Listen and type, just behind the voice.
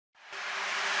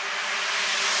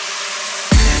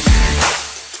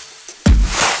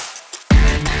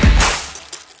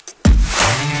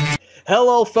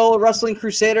Hello, fellow wrestling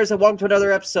crusaders, and welcome to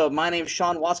another episode. My name is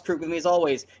Sean Wattscrew. With me, as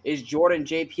always, is Jordan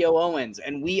JPO Owens,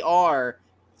 and we are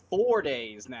 4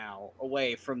 days now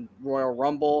away from Royal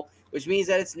Rumble, which means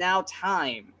that it's now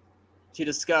time to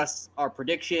discuss our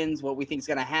predictions, what we think is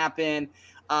going to happen.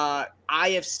 I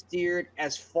have steered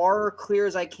as far clear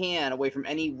as I can away from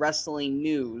any wrestling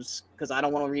news because I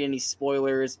don't want to read any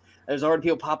spoilers. There's already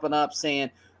people popping up saying,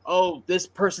 "Oh, this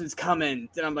person's coming,"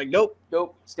 and I'm like, "Nope,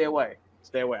 stay away."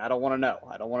 Stay away. I don't want to know.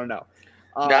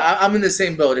 No, I'm in the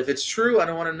same boat. If it's true, I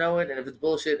don't want to know it, and if it's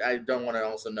bullshit, I don't want to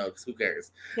also know because who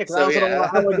cares? Yeah, because I also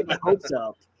don't want to get my hopes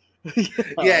up.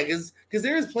 Yeah, because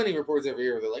there is plenty of reports every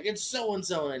year where they're like, it's so and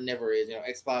so, and it never is. You know,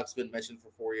 Xbox's been mentioned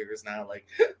for 4 years now. Like,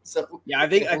 so yeah, I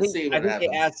think they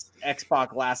asked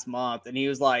Xbox last month, and he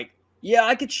was like, "Yeah,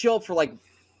 I could show up for like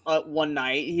one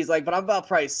night." He's like, "But I'm about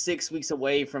probably 6 weeks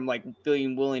away from like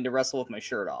being willing to wrestle with my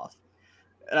shirt off."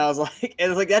 And I was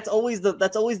like, that's always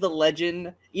the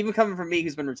legend, even coming from me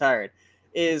who's been retired,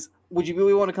 is would you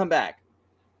really want to come back?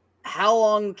 How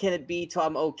long can it be till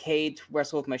I'm okay to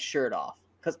wrestle with my shirt off?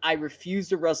 Because I refuse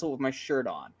to wrestle with my shirt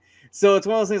on. So it's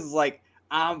one of those things. It's like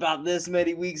I'm about this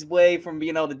many weeks away from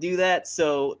being able to do that.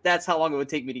 So that's how long it would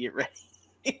take me to get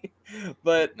ready.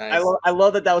 But nice. I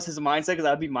love that was his mindset, because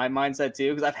that would be my mindset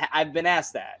too. Because I've been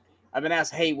asked that. I've been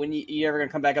asked, "Hey, when you ever gonna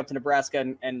come back up to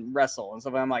Nebraska and wrestle?" And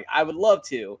so I'm like, I would love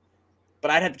to, but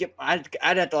I'd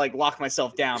have to like lock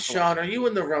myself down. Sean, are you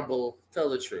in the Rumble? Tell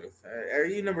the truth. Are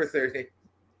you number 30?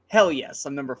 Hell yes,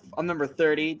 I'm number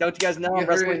 30. Don't you guys know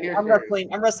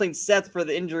I'm wrestling Seth for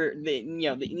the injury, the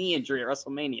knee injury at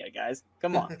WrestleMania, guys.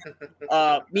 Come on.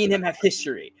 Me and him have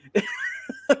history,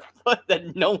 but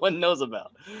that no one knows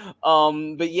about.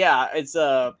 But yeah, it's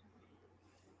the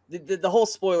whole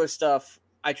spoiler stuff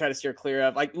I try to steer clear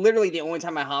of. Like, literally the only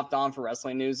time I hopped on for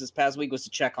wrestling news this past week was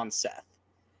to check on Seth,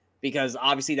 because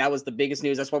obviously that was the biggest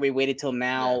news. That's why we waited till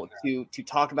now to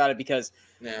talk about it, because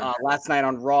last night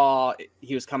on Raw,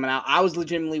 he was coming out. I was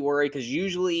legitimately worried, because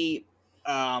usually,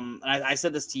 I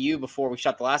said this to you before we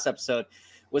shot the last episode,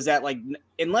 was that like,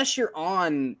 unless you're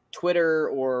on Twitter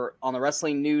or on the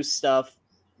wrestling news stuff,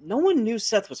 no one knew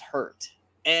Seth was hurt.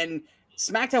 And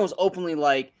SmackDown was openly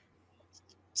like,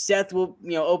 Seth will,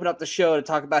 open up the show to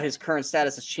talk about his current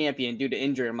status as champion due to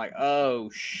injury. I'm like, oh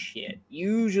shit.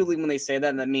 Usually when they say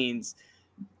that means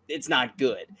it's not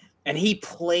good. And he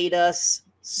played us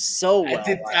so well.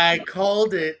 I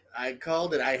called it.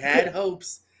 I had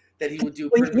hopes that he would do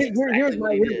pretty much here's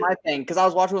my thing, because I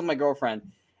was watching with my girlfriend,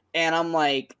 and I'm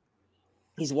like,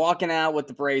 he's walking out with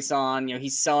the brace on.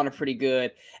 He's selling it pretty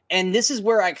good. And this is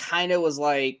where I kind of was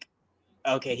like,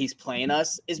 okay, he's playing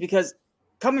us, is because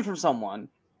coming from someone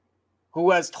who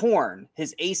has torn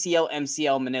his ACL,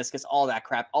 MCL, meniscus, all that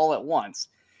crap all at once,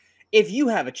 if you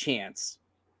have a chance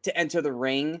to enter the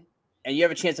ring and you have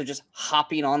a chance of just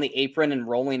hopping on the apron and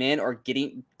rolling in, or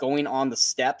going on the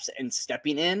steps and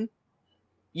stepping in,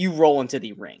 you roll into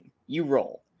the ring. You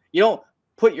roll. You don't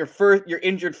put your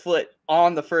injured foot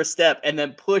on the first step and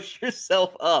then push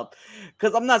yourself up.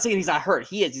 Because I'm not saying he's not hurt.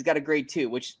 He is. He's got a grade 2,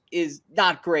 which is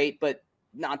not great, but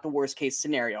not the worst case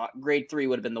scenario. Grade 3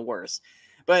 would have been the worst.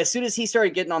 But as soon as he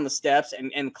started getting on the steps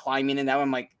and climbing in that one,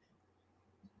 I'm like,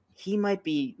 he might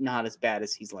be not as bad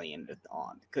as he's laying it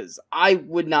on. Because I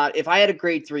would not, if I had a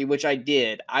grade 3, which I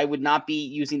did, I would not be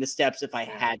using the steps if I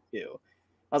had to.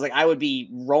 I was like, I would be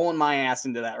rolling my ass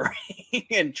into that ring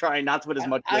and trying not to put as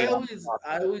much weight on.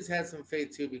 I always had some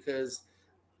faith too, because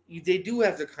they do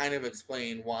have to kind of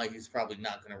explain why he's probably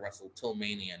not going to wrestle till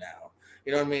Mania now.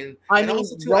 You know what I mean? I mean,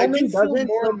 also too, Roman doesn't,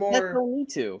 more and more. Don't need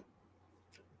to.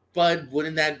 But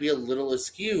wouldn't that be a little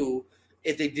askew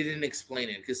if they didn't explain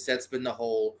it? Because Seth's been the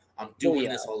whole, I'm doing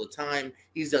this all the time.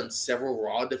 He's done several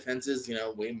Raw defenses,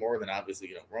 way more than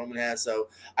obviously, Roman has. So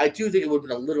I do think it would have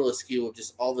been a little askew if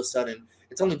just all of a sudden,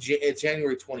 it's only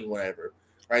January 20, whatever,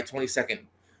 right? 22nd,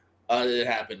 it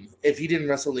happened. If he didn't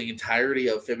wrestle the entirety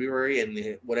of February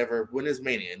and when is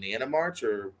Mania? In the end of March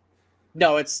or?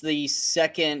 No, it's the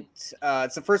second.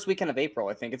 It's the first weekend of April,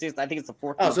 I think. I think it's the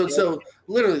 4th. Oh, so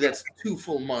literally that's 2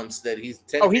 full months that he's.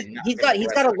 He's got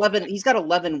 11. He's got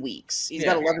 11 weeks. He's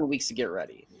got 11 weeks to get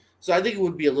ready. So I think it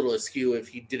would be a little askew if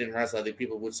he didn't wrestle. I think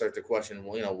people would start to question,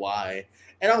 why.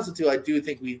 And also too, I do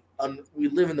think we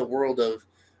live in the world of,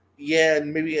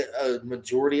 maybe a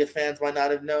majority of fans might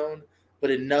not have known,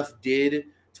 but enough did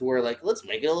to where, like, let's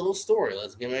make it a little story.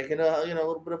 Let's make it a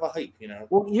little bit of a hype.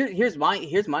 Well, here's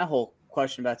my whole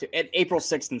question about it. At April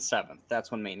 6th and 7th,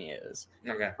 that's when Mania is.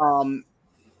 Okay.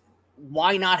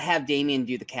 Why not have Damian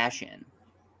do the cash in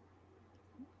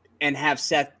and have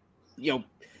Seth,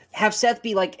 have Seth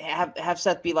be like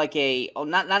a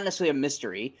not necessarily a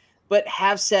mystery, but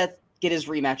have Seth get his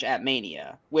rematch at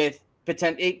Mania with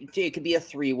potential. It could be a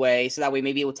 3-way, so that way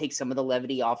maybe it will take some of the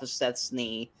levity off of Seth's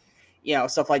knee,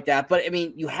 stuff like that. But I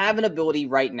mean, you have an ability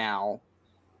right now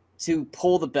to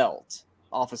pull the belt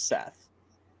off of Seth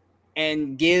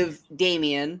and give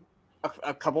Damian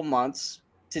a couple months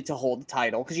to hold the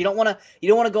title, because you don't want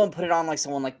to go and put it on like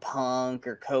someone like Punk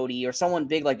or Cody or someone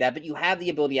big like that. But you have the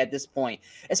ability at this point,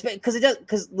 because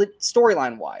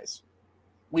storyline wise,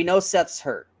 we know Seth's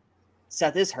hurt.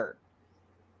 Seth is hurt,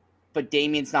 but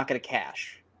Damian's not going to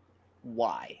cash.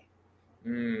 Why?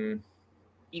 You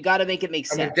got to make it make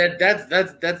sense. I mean,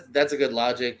 that's a good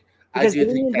logic. Because I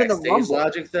do think backstage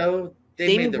logic, though,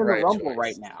 they made the right Rumble choice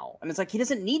right now, and it's like he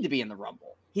doesn't need to be in the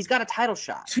Rumble. He's got a title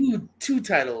shot. Two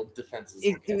title defenses.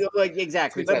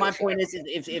 Exactly. But my point is,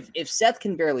 if Seth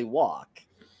can barely walk,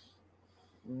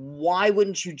 why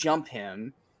wouldn't you jump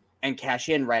him and cash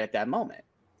in right at that moment?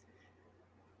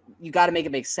 You got to make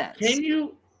it make sense. Can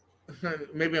you?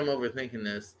 Maybe I'm overthinking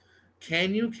this.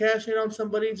 Can you cash in on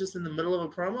somebody just in the middle of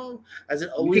a promo? As it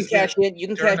always cash in. You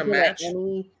can cash in match.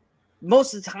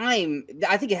 Most of the time,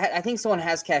 I think someone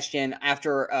has cashed in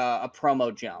after a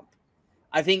promo jump.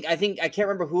 I can't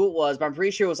remember who it was, but I'm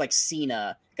pretty sure it was like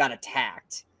Cena got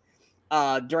attacked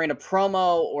during a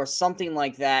promo or something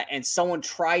like that, and someone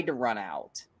tried to run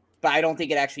out, but I don't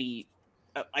think it actually.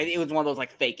 It was one of those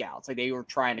like fake outs, like they were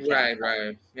trying to.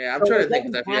 Right. Yeah, I'm trying to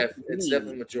think that it's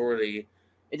definitely majority.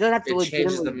 It doesn't have to. It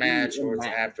changes the match, or it's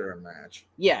after a match.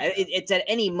 Yeah, it's at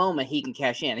any moment he can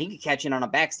cash in. He could cash in on a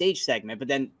backstage segment, but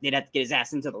then they'd have to get his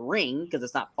ass into the ring because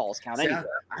it's not false count anyway.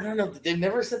 I don't know. They've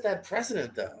never set that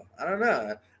precedent, though. I don't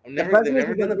know. They've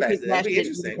never done the backstage. That'd be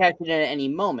interesting. You can cash it in at any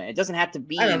moment. It doesn't have to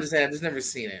be. I know. I'm just saying. I've just never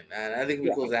seen it, and I think if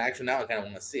we close the action now, I kind of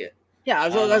want to see it. Yeah, I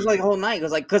was like the whole night. It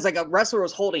was like, because like a wrestler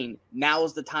was holding. Now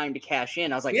is the time to cash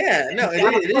in. I was like, yeah, no,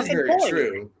 it is very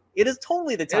true. It is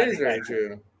totally the time. It is very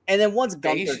true. And then once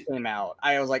Gunther came out,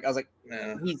 I was like,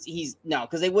 no. he's no,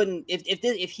 because they wouldn't.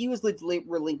 If he was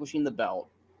relinquishing the belt,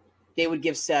 they would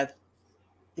give Seth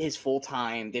his full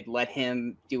time. They'd let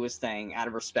him do his thing out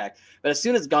of respect. But as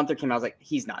soon as Gunther came out, I was like,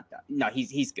 he's not done. No,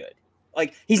 he's good.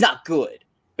 Like, he's not good,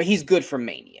 but he's good for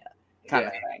Mania kind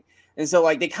of thing. And so,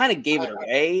 like, they kind of gave it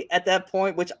away at that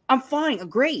point, which I'm fine.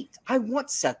 Great. I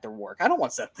want Seth to work. I don't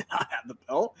want Seth to not have the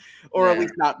belt, or at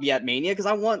least not be at Mania, because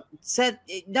I want Seth.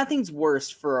 Nothing's worse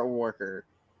for a worker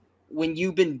when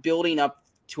you've been building up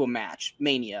to a match,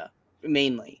 Mania,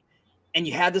 mainly, and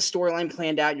you had the storyline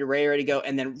planned out, you're ready to go,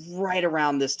 and then right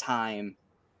around this time,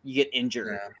 you get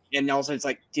injured. Yeah. And also, it's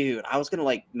like, dude, I was going to,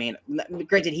 like,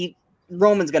 granted,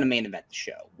 Roman's going to main event the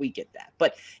show. We get that.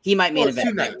 But he might main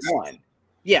event night one.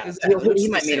 Yeah, exactly. He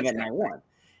might main event night one.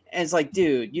 And it's like,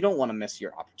 dude, you don't want to miss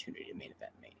your opportunity to main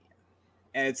event Mania.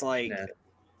 And it's like,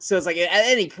 so it's like, at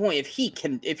any point, if he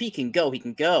can go, he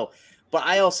can go. But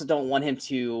I also don't want him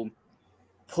to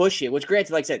push it, which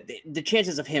granted, like I said, the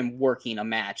chances of him working a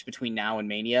match between now and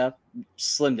Mania,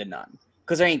 slim to none.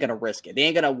 Because they ain't going to risk it. They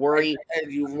ain't going to worry.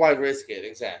 And why risk it?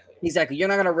 Exactly. Exactly. You're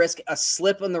not going to risk a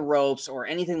slip on the ropes or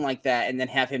anything like that and then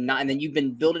have him not. And then you've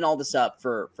been building all this up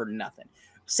for nothing.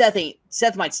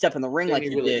 Seth might step in the ring like he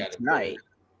really did tonight.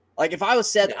 Like, if I was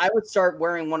Seth, I would start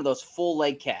wearing one of those full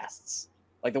leg casts.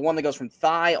 Like the one that goes from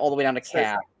thigh all the way down to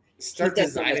calf. Start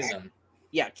designing them.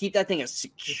 Yeah, keep that thing as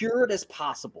secured as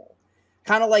possible.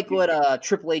 Kind of like what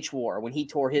Triple H wore when he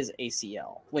tore his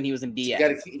ACL when he was in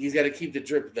DX. He's got to keep the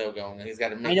drip though going. He's got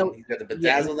to he's got to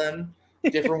bedazzle them.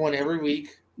 Different one every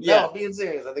week. Yeah, no, being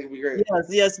serious, I think it'd be great.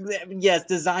 Yes.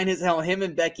 Design him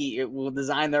and Becky will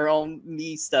design their own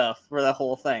knee stuff for the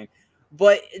whole thing.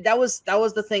 But that was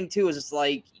the thing too. Is just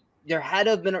like there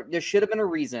should have been a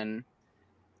reason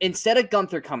instead of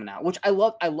Gunther coming out, which I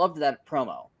loved that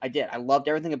promo. I did. I loved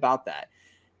everything about that.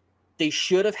 They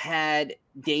should have had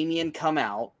Damian come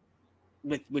out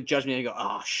with Judgment and go,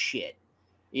 oh shit,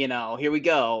 here we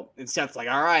go. And Seth's like,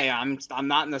 all right, I'm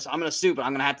not in this. I'm gonna sue, but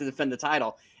I'm gonna have to defend the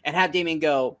title. And have Damian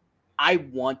go, I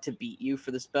want to beat you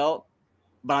for this belt,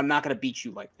 but I'm not gonna beat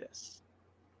you like this.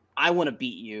 I want to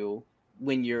beat you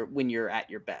when you're at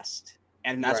your best,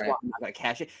 and that's why I'm not gonna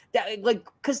cash it. That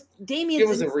because Damian give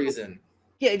us a reason.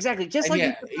 Yeah, exactly. Just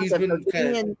like he's been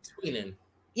kind of tweening.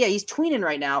 Yeah, he's tweening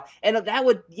right now. And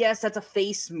that's a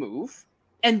face move.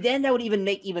 And then that would even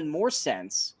make even more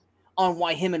sense on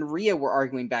why him and Rhea were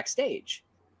arguing backstage.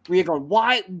 Rhea going,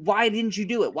 why didn't you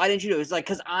do it? Why didn't you do it? It's like,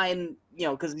 because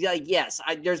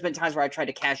there's been times where I tried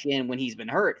to cash in when he's been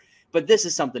hurt, but this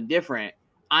is something different.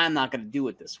 I'm not going to do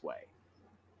it this way.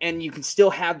 And you can still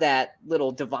have that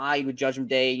little divide with Judgment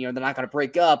Day. They're not going to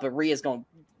break up, but Rhea's going,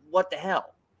 what the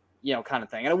hell? Kind of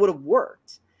thing. And it would have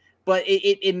worked. But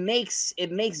it makes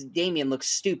Damian look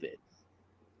stupid.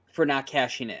 for not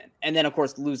cashing in, and then of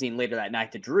course losing later that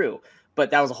night to Drew.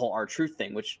 But that was a whole R-Truth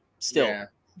thing, which still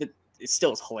it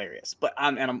still is hilarious. But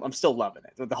I'm still loving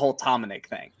it with the whole Dominic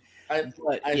thing.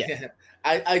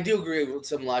 I do agree with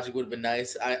some logic would have been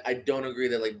nice. I don't agree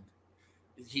that like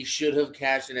he should have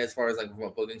cashed in as far as like from a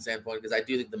booking standpoint, because I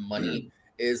do think the money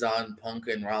is on Punk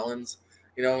and Rollins.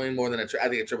 You know what I mean? More than I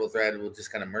think a triple threat will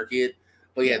just kind of murky it.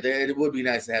 But yeah, it would be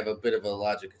nice to have a bit of a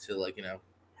logic to like, you know,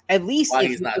 at least why if,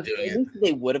 he's not doing at it. least if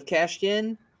they would have cashed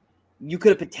in, you could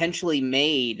have potentially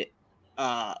made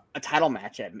a title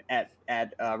match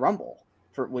at Rumble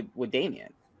with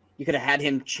Damian. You could have had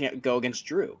him go against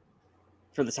Drew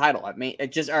for the title. I mean,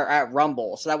 at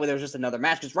Rumble, so that way there's just another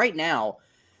match. Because right now,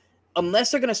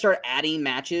 unless they're going to start adding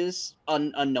matches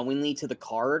unknowingly to the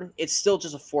card, it's still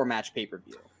just a 4-match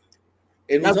pay-per-view.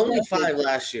 It was only 5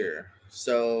 last year,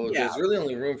 so there's really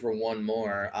only room for one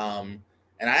more.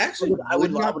 And I actually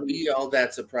would not be all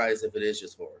that surprised if it is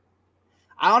just 4.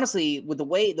 I honestly, with the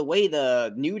way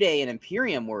the New Day and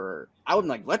Imperium were, I would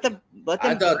like let them.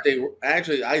 I thought they were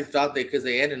because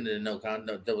they ended in no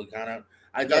double count out.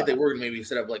 I thought they were going to maybe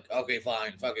set up like, okay,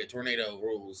 fine, fuck it, tornado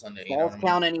rules Sunday. Falls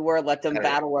count anywhere, let them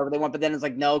battle wherever they want. But then it's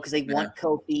like, no, because they want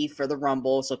Kofi for the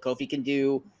Rumble, so Kofi can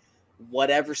do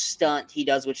whatever stunt he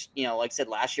does, which, you know, like I said,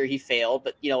 last year he failed.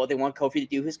 But, you know, they want Kofi to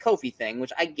do his Kofi thing,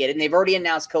 which I get it. And they've already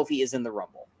announced Kofi is in the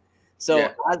Rumble. So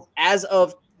as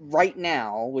of right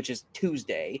now, which is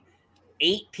Tuesday,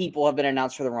 8 people have been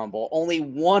announced for the Rumble, only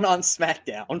 1 on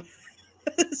SmackDown.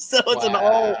 So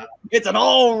it's an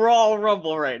all Raw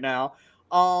Rumble right now.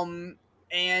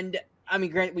 And I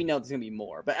mean, granted, we know there's gonna be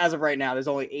more, but as of right now, there's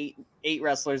only 8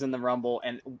 wrestlers in the Rumble,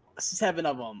 and 7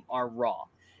 of them are Raw,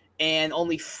 and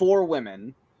only 4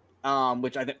 women,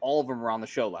 which I think all of them were on the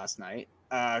show last night.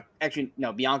 Actually,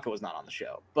 no, Bianca was not on the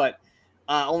show, but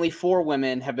only 4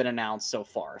 women have been announced so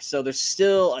far. So there's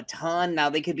still a ton. Now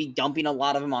they could be dumping a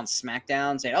lot of them on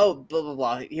SmackDown, saying, "Oh, blah blah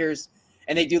blah."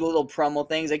 And they do the little promo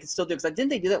things. They can still do, because didn't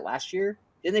they do that last year?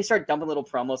 Didn't they start dumping little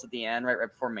promos at the end, right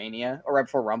before Mania or right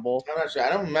before Rumble? I'm not sure. I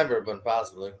don't remember, but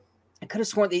possibly. I could have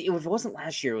sworn it wasn't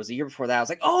last year. It was the year before that. I was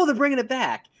like, oh, they're bringing it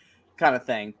back, kind of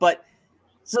thing. But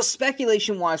so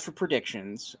speculation-wise for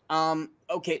predictions,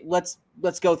 okay, let's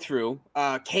go through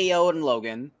KO and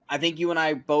Logan. I think you and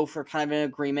I both are kind of in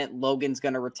agreement. Logan's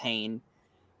going to retain.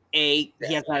 He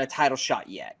hasn't had a title shot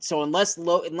yet. So unless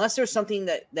there's something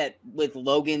that with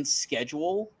Logan's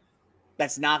schedule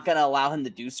that's not going to allow him to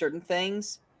do certain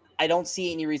things, I don't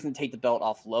see any reason to take the belt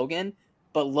off Logan.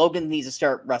 But Logan needs to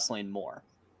start wrestling more.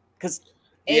 Because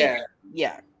I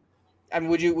mean,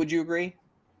 would you agree?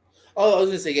 Oh, I was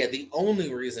gonna say, the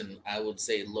only reason I would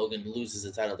say Logan loses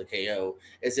the title to KO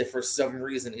is if for some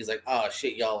reason he's like, oh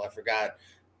shit, y'all, I forgot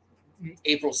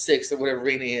April 6th or whatever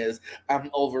rain is, I'm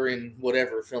over in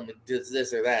whatever filming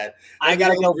this or that. I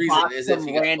gotta go watch some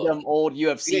random old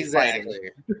UFC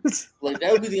exactly. Like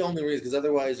that would be the only reason, because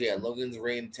otherwise, Logan's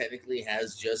reign technically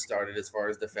has just started as far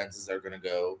as defenses are gonna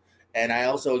go. And I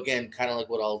also, again, kind of like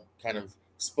what I'll kind of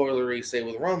spoilery say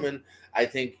with Roman, I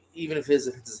think even if his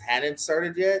defenses hadn't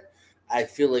started yet, I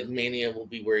feel like Mania will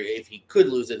be where if he could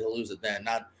lose it, he'll lose it then,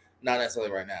 not necessarily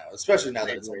right now, especially now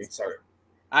that it's already started.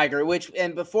 I agree.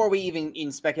 And before we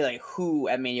even speculate who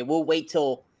at Mania, we'll wait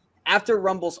till after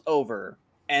Rumble's over,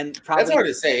 and probably that's hard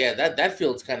to say. Yeah, that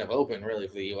field's kind of open really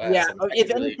for the U.S. Yeah, if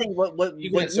anything, what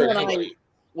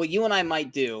you and I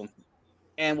might do,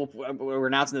 and we're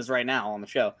announcing this right now on the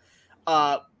show.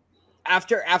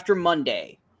 After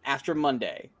Monday,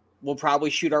 we'll probably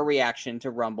shoot our reaction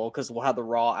to Rumble, because we'll have the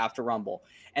Raw after Rumble,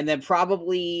 and then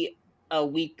probably a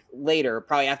week later,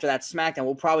 probably after that SmackDown,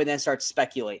 we'll probably then start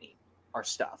speculating our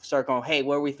stuff. Start going, hey,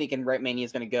 where are we thinking Mania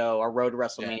is going to go? Our road to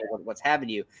WrestleMania, what's having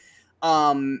you?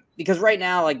 Because right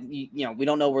now, like you know, we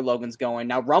don't know where Logan's going.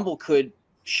 Now Rumble could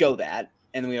show that,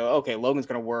 and we go, okay, Logan's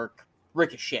going to work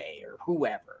Ricochet or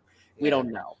whoever. We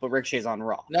don't know, but Ricochet's on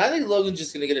Raw. No, I think Logan's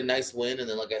just going to get a nice win, and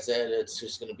then, like I said, it's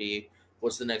just going to be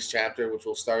what's the next chapter, which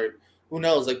will start. Who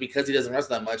knows? Like, because he doesn't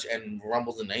wrestle that much, and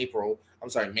Rumble's in April. I'm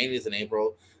sorry, Mania's in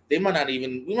April. We might not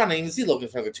even see Logan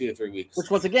for another 2 to 3 weeks. Which,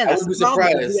 once again, that's the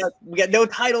problem. We got no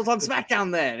titles on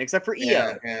SmackDown then, except for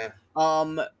Io. Yeah.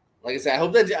 Like I said, I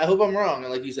hope I'm wrong.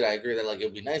 And like you said, I agree that like it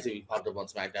would be nice if he popped up on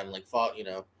SmackDown and like fought,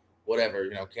 whatever,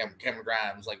 Cameron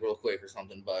Grimes like real quick or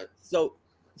something. But so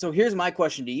here's my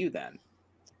question to you then: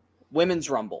 Women's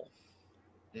Rumble.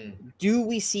 Do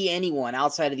we see anyone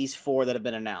outside of these 4 that have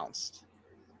been announced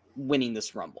winning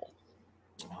this Rumble?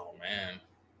 Oh man.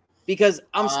 Because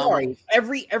I'm sorry,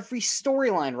 every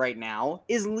storyline right now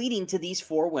is leading to these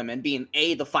 4 women being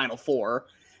A, the final 4,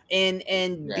 and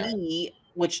B,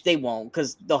 which they won't,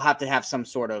 because they'll have to have some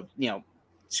sort of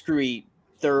screwy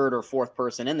third or fourth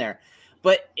person in there.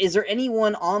 But is there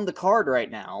anyone on the card right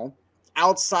now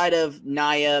outside of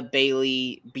Nia,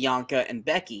 Bayley, Bianca, and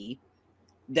Becky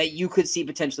that you could see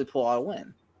potentially pull out a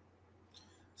win?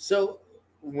 So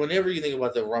whenever you think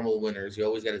about the Rumble winners, you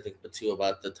always got to think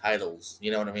about the titles.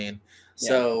 You know what I mean? Yeah.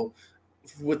 So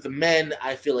with the men,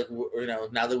 I feel like,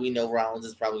 now that we know Rollins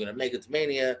is probably going to make it to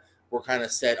Mania, we're kind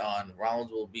of set on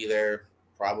Rollins will be there,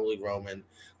 probably Roman.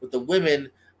 With the women,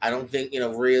 I don't think,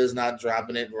 Rhea's not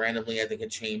dropping it randomly. I think a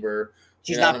Chamber.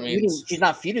 She's not feuding. She's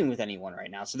not feuding with anyone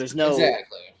right now, so there's no.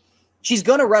 Exactly. She's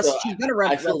gonna wrestle. So she's gonna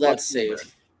wrestle. I feel that's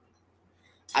safe.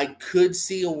 I could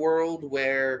see a world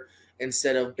where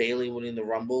instead of Bayley winning the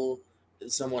Rumble,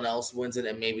 someone else wins it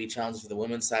and maybe challenges for the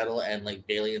women's title, and like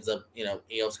Bayley ends up,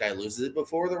 Io Sky loses it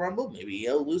before the Rumble. Maybe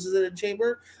Io loses it in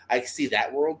Chamber. I see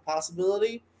that world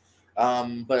possibility.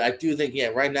 But I do think,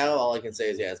 right now, all I can say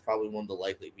is, it's probably one of the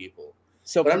likely people.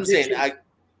 So, but I'm just saying, I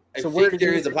think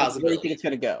there is a possibility. Where do you think it's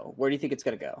going to go? Where do you think it's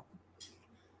going to go?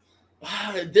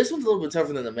 This one's a little bit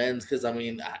tougher than the men's because, I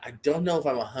don't know if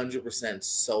I'm 100%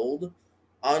 sold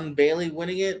on Bayley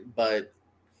winning it, but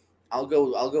I'll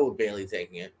go with Bayley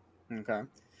taking it. Okay.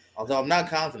 Although I'm not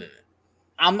confident in it.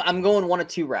 I'm going one of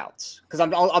two routes because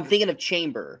I'm thinking of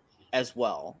Chamber as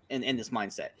well in this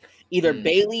mindset. Either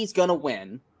Bayley's going to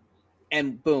win,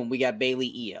 and boom, we got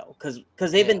Bayley Io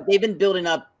because they've been building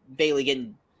up Bayley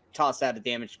getting tossed out of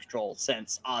Damage Control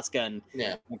since Asuka and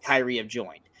Kyrie have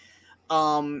joined.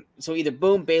 So either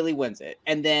boom, Bayley wins it,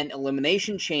 and then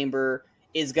Elimination Chamber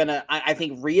is gonna. I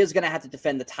think Rhea's gonna have to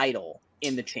defend the title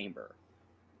in the Chamber,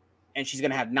 and she's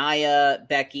gonna have Nia,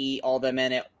 Becky, all them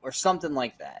in it, or something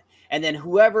like that. And then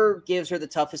whoever gives her the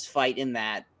toughest fight in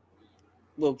that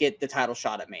will get the title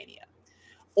shot at Mania,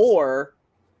 or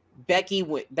Becky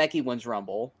wins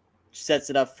Rumble, sets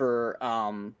it up for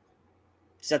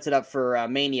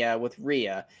Mania with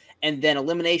Rhea, and then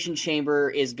Elimination Chamber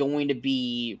is going to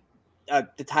be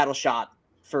the title shot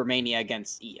for Mania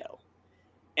against Io,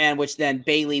 and which then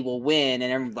Bayley will win,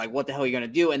 and everyone's like, "What the hell are you going to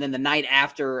do?" And then the night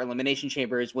after Elimination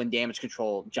Chamber is when Damage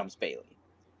Control jumps Bayley.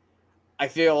 I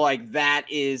feel like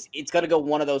it's going to go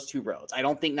one of those two roads. I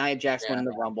don't think Nia Jax wins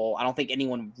the Rumble. I don't think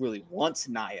anyone really wants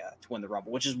Nia to win the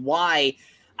Rumble, which is why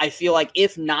I feel like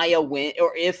if Nia win,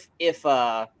 or if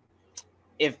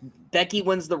Becky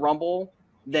wins the Rumble,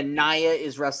 then Nia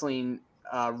is wrestling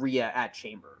Rhea at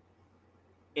Chamber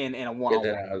in a one-on-one.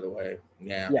 Get that out of the way.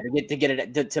 Yeah,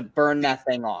 to burn that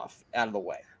thing off out of the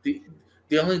way.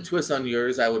 The only twist on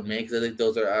yours I would make, because I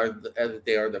think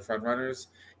they are the front runners,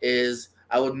 is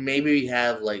I would maybe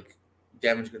have like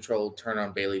Damage Control turn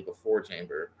on Bayley before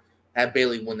Chamber, have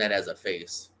Bayley win that as a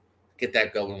face, get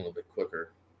that going a little bit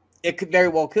quicker. It could very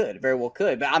well could.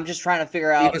 But I'm just trying to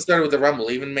figure out. Even started with the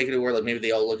Rumble. Even make it where like maybe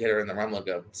they all look at her in the Rumble and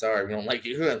go, "Sorry, we don't like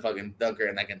you," and fucking dunk her,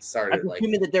 and I can start it.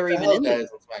 Assuming that they're even in the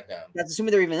SmackDown. That's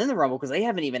assuming they're even in the Rumble because they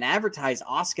haven't even advertised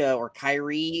Asuka or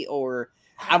Kyrie or.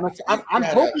 I'm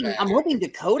hoping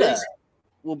Dakota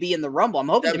will be in the Rumble. I'm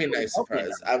hoping that'd be a nice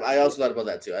surprise. I also thought about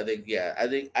that too. I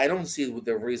think I don't see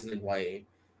the reasoning why,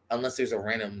 unless there's a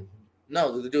random.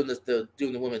 No, they're doing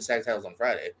the women's tag titles on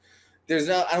Friday. I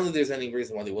don't think there's any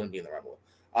reason why they wouldn't be in the Rumble.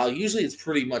 Usually it's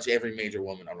pretty much every major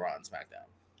woman on Raw and SmackDown.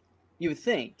 You would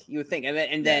think,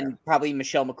 and then probably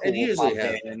Michelle McCool will pop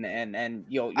in, and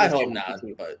you'll. I hope not,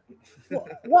 but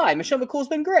why? Michelle McCool's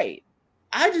been great.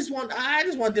 I just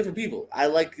want different people. I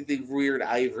like the weird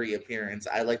Ivory appearance.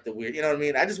 I like the weird, you know what I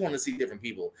mean? I just want to see different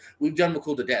people. We've done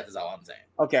McCool to death, is all I'm saying.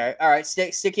 Okay, all right.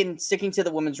 Sticking to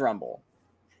the women's Rumble.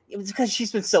 It was because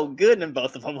she's been so good in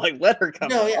both of them. Like, let her come.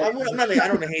 No, yeah, I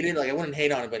don't hate it. Like, I wouldn't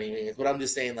hate on it by any means. But I'm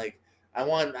just saying, like, I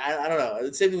don't know.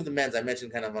 The same thing with the men's. I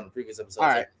mentioned kind of on the previous episode. All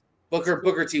right. Like,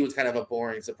 Booker T was kind of a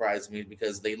boring surprise to me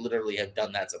because they literally have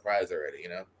done that surprise already.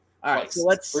 All right, so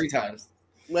 3 times.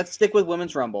 Let's stick with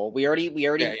women's Rumble. We already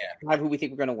have who we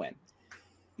think we're going to win.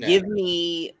 Yeah. Give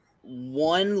me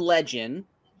one legend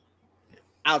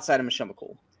outside of Michelle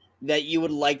McCool that you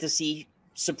would like to see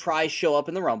surprise show up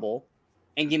in the Rumble.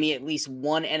 And give me at least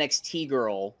one NXT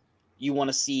girl you want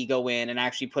to see go in and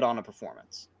actually put on a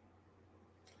performance.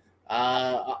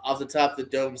 Off the top of the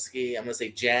dome ski, I'm going to say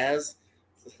Jazz.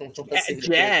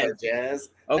 Jazz.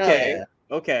 Okay.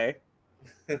 Okay.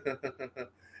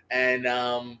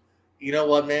 And you know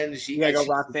what, man? You gotta go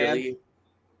Rock Band? Really...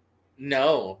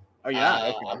 No. Oh,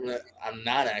 yeah. Okay. I'm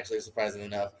not actually, surprisingly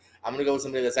enough. I'm gonna go with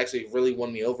somebody that's actually really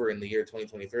won me over in the year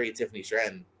 2023, Tiffany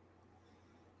Stratton.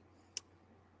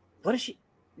 What is she?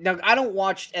 Now, I don't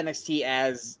watch NXT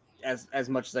as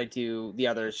much as I do the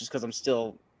others, just because I'm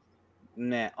still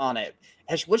on it.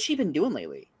 What's she been doing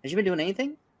lately? Has she been doing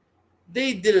anything?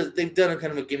 they've done a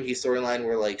kind of a gimmicky storyline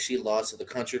where like she lost to the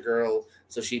country girl,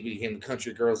 so she became the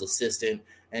country girl's assistant,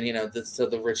 and so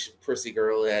the rich prissy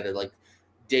girl had to like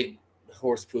dig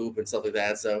horse poop and stuff like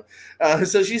that. So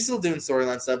so she's still doing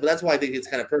storyline stuff, but that's why I think it's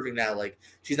kind of perfect now. Like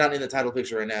she's not in the title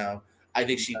picture right now. I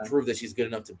think she proved that she's good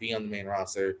enough to be on the main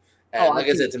roster. And like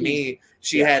I said, to me,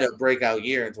 she had a breakout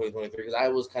year in 2023 because I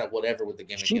was kind of whatever with the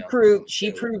gimmick. She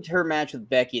proved her match with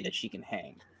Becky that she can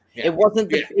hang. Yeah. It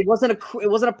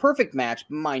wasn't a perfect match,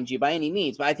 mind you, by any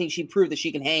means, but I think she proved that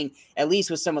she can hang at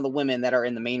least with some of the women that are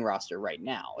in the main roster right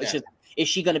now. It's just, is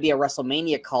she going to be a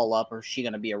WrestleMania call up or is she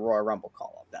going to be a Royal Rumble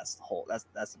call up? That's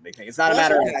the big thing. It's not a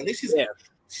matter of. I think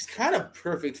she's kind of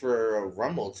perfect for a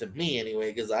Rumble to me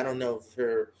anyway, because I don't know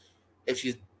if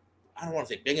she's, I don't want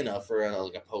to say big enough for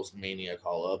like a post Mania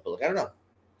call up, but like I don't know.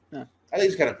 Yeah. I think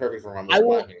it's kind of perfect for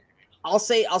Rumble. I'll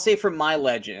say for my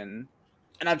legend.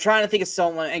 And I'm trying to think of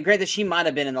someone, and granted, she might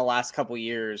have been in the last couple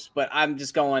years, but I'm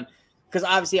just going, because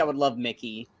obviously I would love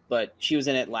Mickey, but she was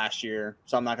in it last year,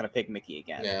 so I'm not going to pick Mickey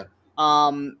again. Yeah.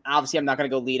 Obviously I'm not going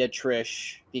to go Lita,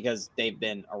 Trish, because they've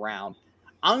been around.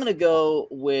 I'm going to go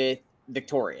with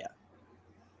Victoria.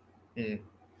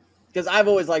 Because I've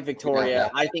always liked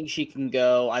Victoria. I think she can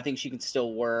go. I think she can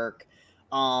still work.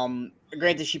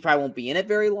 Granted, she probably won't be in it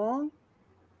very long,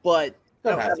 but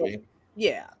don't have to be.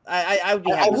 Yeah, I would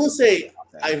be happy. I will say,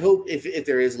 I hope if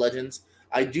there is Legends,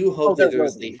 I do hope that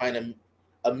they find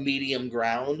a medium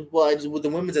ground. Well, with the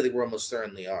women's, I think we almost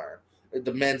certainly are.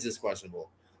 The men's is questionable.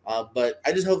 But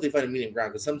I just hope they find a medium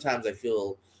ground because sometimes I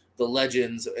feel the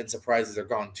Legends and surprises are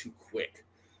gone too quick.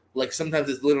 Like sometimes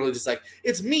it's literally just like,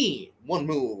 it's me, one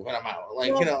move, and I'm out.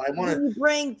 Like, I want to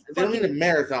bring. They don't need a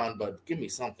marathon, but give me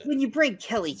something. When you bring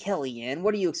Kelly in,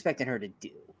 what are you expecting her to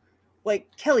do? Like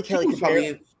Kelly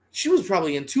she was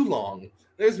probably in too long.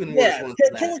 There's been worse ones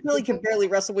than that. Kelly can barely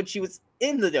wrestle when she was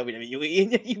in the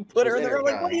WWE. And you put her in there,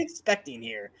 like, what are you expecting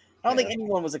here? I don't think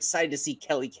anyone was excited to see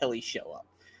Kelly show up.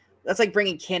 That's like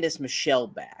bringing Candice Michelle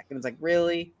back. And it's like,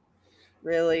 really?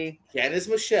 Candice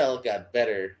Michelle got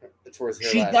better towards her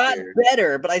She got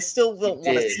better, but I still don't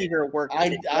want to see her work.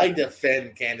 I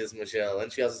defend Candice Michelle, and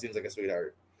she also seems like a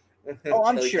sweetheart. Oh,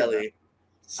 I'm sure. Kelly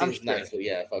seems nice, but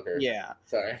yeah, fuck her. Yeah.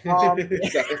 Sorry.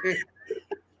 Sorry.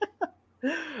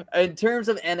 In terms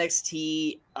of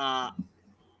NXT, I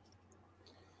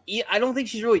don't think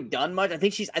she's really done much. I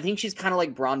think she's kind of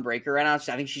like Braun Breaker right now. I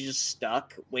think she's just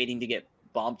stuck waiting to get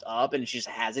bumped up, and she just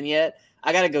hasn't yet.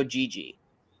 I gotta go Gigi.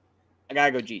 I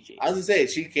was gonna say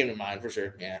she came to mind for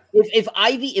sure. Yeah. If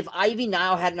Ivy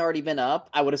now hadn't already been up,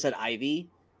 I would have said Ivy.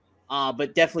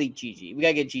 But definitely Gigi. We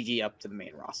gotta get Gigi up to the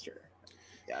main roster.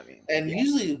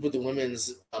 Usually with the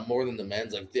women's more than the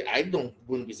men's, like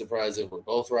wouldn't be surprised if we're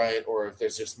both right or if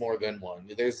there's just more than one.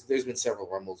 There's been several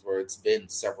Rumbles where it's been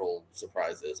several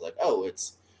surprises, like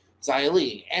it's Xia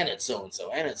Li and it's so and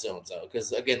so and it's so and so.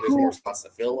 Because again, there's more spots to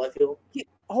fill. I feel.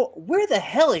 Oh, where the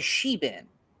hell has she been?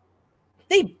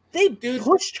 They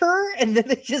pushed her and then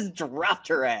they just dropped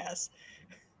her ass.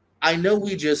 I know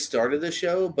we just started the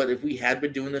show, but if we had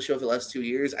been doing the show for the last 2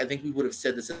 years, I think we would have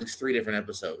said this in at least 3 different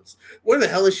episodes. Where the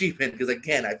hell has she been? Because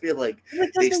again, I feel like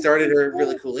they started her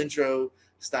really cool intro,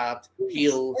 stopped,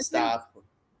 heel, stop.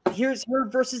 Here's her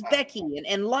versus Becky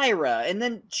and Lyra, and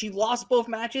then she lost both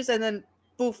matches, and then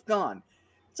poof, gone.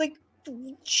 It's like,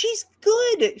 she's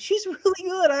good. She's really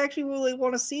good. I actually really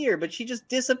want to see her, but she just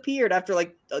disappeared after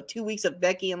like 2 weeks of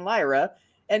Becky and Lyra.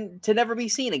 And to never be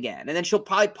seen again. And then she'll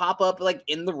probably pop up like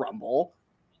in the Rumble.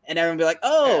 And everyone will be like,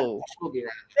 oh,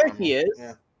 there she is.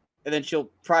 Yeah. And then she'll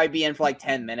probably be in for like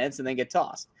 10 minutes and then get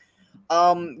tossed.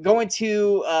 Going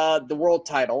to the world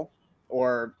title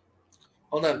or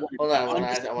Hold on. I want to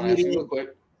ask you real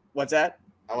quick. What's that?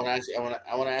 I want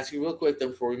to ask you real quick though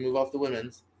before we move off the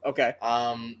women's. Okay.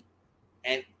 And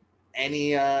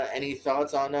any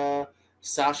thoughts on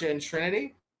Sasha and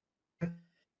Trinity?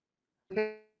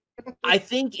 I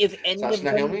think if any Sasha of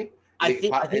them, Naomi?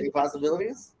 Any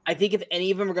possibilities? I think if any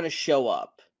of them are going to show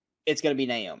up, it's going to be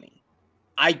Naomi.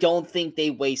 I don't think they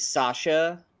waste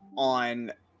Sasha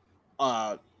on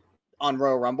Royal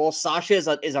Rumble. Sasha is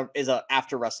a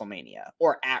after WrestleMania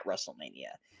or at WrestleMania.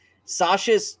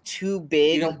 Sasha's too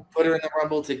big. You don't put her in the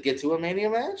Rumble to get to a Mania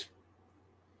match?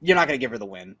 You're not going to give her the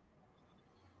win.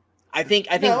 I think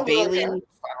Bayley. Okay.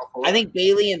 I think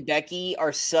Bayley and Becky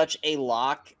are such a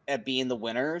lock at being the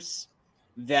winners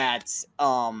that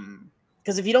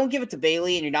because if you don't give it to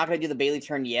Bayley and you're not going to do the Bayley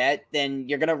turn yet, then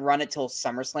you're going to run it till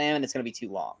SummerSlam and it's going to be too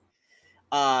long.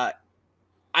 I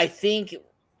think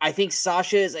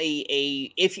Sasha is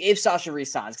if Sasha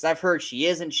resigns, because I've heard she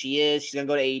isn't. She's going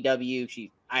to go to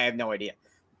AEW. I have no idea,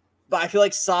 but I feel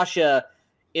like Sasha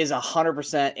is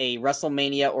 100% a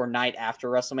WrestleMania or night after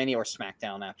WrestleMania or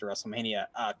SmackDown after WrestleMania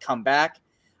comeback.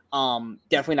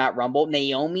 Definitely not Rumble.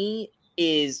 Naomi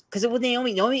is because with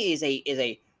Naomi is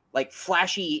a like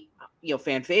flashy,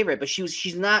 fan favorite, but she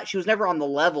was never on the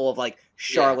level of like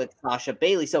Charlotte, Sasha,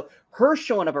 Bailey. So her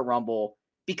showing up at Rumble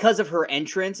because of her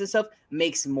entrance and stuff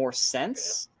makes more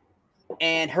sense.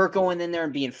 And her going in there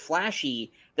and being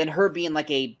flashy than her being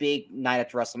like a big night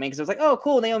after WrestleMania. Because it was like, oh,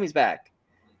 cool, Naomi's back.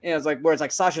 And it was like, where it's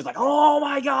like Sasha's like, oh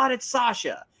my God, it's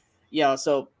Sasha.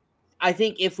 So I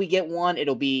think if we get one,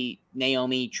 it'll be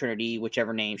Naomi, Trinity,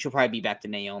 whichever name. She'll probably be back to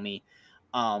Naomi.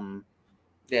 I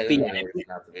feel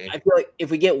like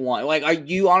if we get one, like, are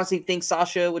you honestly think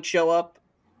Sasha would show up?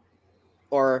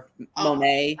 Or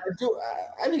Monet?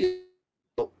 I think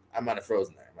I might have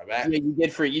frozen there. My bad. Yeah,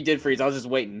 you did freeze. I was just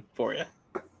waiting for you.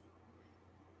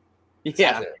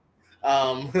 Yeah.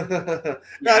 I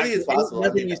think it's possible.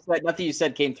 Nothing you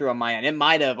said came through on my end. It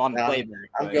might have on the playback.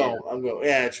 I'm going.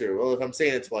 Yeah, true. Well, if I'm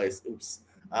saying it twice, oops.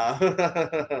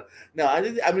 No, I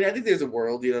think there's a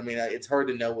world. You know what I mean? It's hard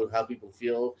to know how people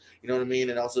feel. You know what I mean?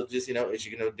 And also, just is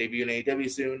she going to debut in AEW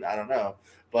soon? I don't know.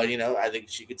 But I think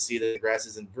she could see that the grass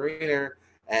isn't greener.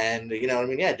 And you know what I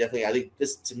mean? Yeah, definitely. I think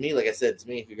this, to me, like I said,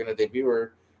 if you're going to debut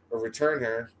her or return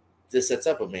her, this sets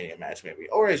up a Mania match, maybe.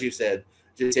 Or as you said,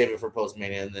 just save it for post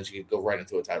Mania, and then she could go right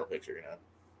into a title picture.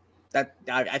 That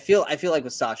I feel like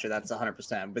with Sasha, that's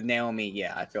 100%. With Naomi,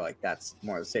 yeah, I feel like that's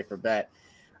more of a safer bet.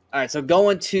 All right, so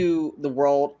going to the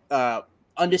world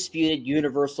undisputed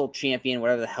Universal Champion,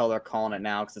 whatever the hell they're calling it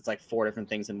now, because it's like 4 different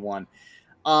things in one.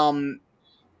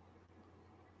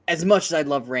 As much as I'd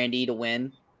love Randy to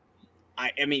win,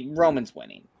 I mean Roman's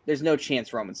winning. There's no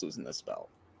chance Roman's losing this belt.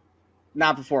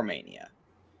 Not before Mania.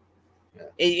 Yeah.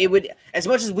 It would, as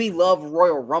much as we love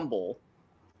Royal Rumble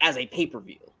as a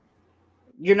pay-per-view,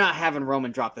 you're not having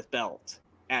Roman drop this belt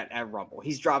at Rumble.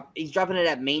 He's dropping it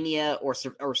at Mania or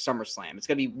SummerSlam. It's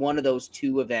going to be one of those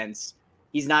 2 events.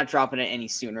 He's not dropping it any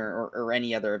sooner or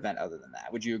any other event other than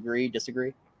that. Would you agree?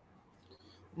 Disagree?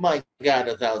 My God,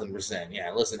 1,000%.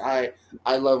 Yeah, listen, I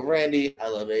love Randy. I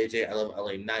love AJ. I love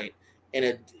LA Knight. In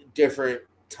a different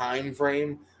time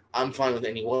frame, I'm fine with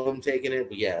any one of them taking it.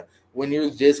 But yeah, when you're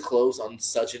this close on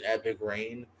such an epic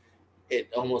reign, it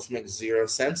almost makes 0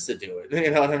 sense to do it.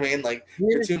 You know what I mean? Like,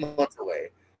 you're 2 months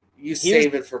away. You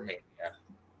save it for me. Yeah.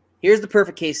 Here's the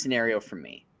perfect case scenario for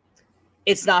me.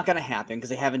 It's not going to happen because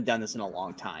they haven't done this in a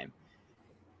long time.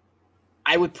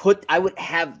 I would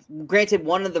have, granted,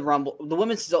 one of the Rumble, the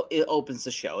women's opens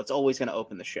the show. It's always going to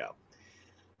open the show.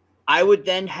 I would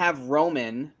then have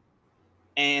Roman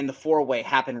and the 4-way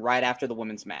happen right after the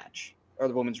women's match or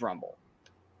the women's Rumble.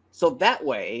 So that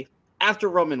way, after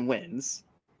Roman wins,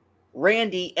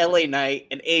 Randy, LA Knight,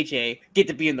 and AJ get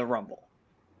to be in the Rumble.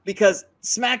 Because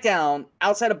SmackDown,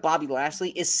 outside of Bobby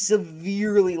Lashley, is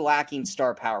severely lacking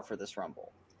star power for this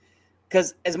Rumble.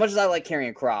 Because as much as I like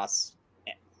Karrion Kross,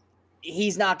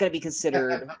 he's not going to be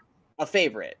considered a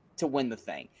favorite to win the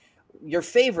thing. Your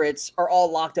favorites are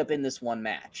all locked up in this one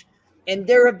match. And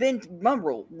there have been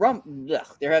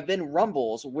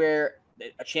Rumbles where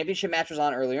a championship match was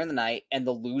on earlier in the night and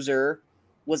the loser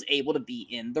was able to be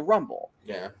in the Rumble.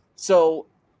 Yeah. So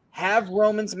have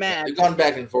Roman's match. We've gone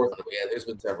back and forth. Yeah, there's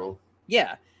been several.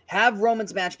 Yeah. Have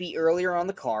Roman's match be earlier on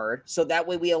the card. So that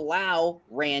way we allow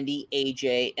Randy,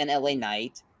 AJ, and LA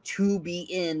Knight to be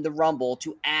in the Rumble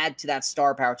to add to that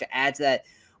star power, to add to that.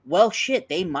 Well, shit,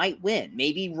 they might win.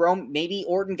 Maybe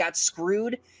Orton got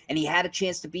screwed and he had a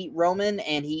chance to beat Roman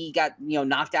and he got,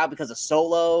 knocked out because of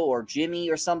Solo or Jimmy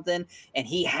or something, and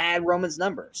he had Roman's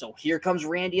number. So here comes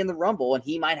Randy in the Rumble and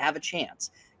he might have a chance.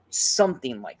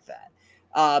 Something like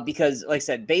that. Because, like I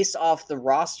said, based off the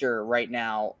roster right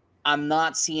now, I'm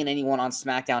not seeing anyone on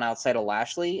SmackDown outside of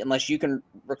Lashley, unless you can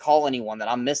recall anyone that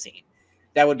I'm missing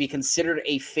that would be considered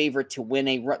a favorite to win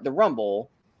the Rumble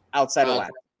outside of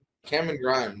Lashley. Cameron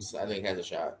Grimes, I think, has a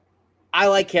shot. I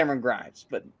like Cameron Grimes,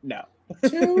 but no. To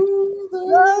the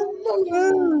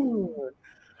moon.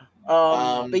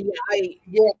 But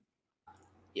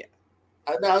yeah.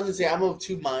 I was gonna say I'm of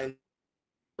 2 minds.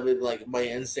 Like, my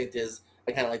instinct is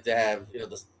I kind of like to have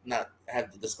not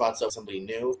have the spots of somebody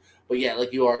new, but yeah,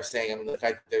 like you are saying, I mean, the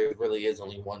fact that there really is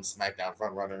only one SmackDown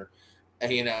front runner,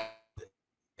 and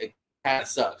it kind of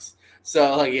sucks.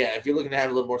 So, like, yeah, if you're looking to have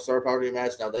a little more star power in your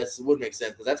match, now this would make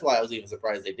sense, because that's why I was even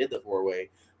surprised they did the 4-way.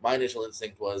 My initial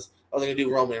instinct was, they're going to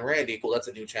do Roman and Randy. Cool, that's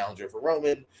a new challenger for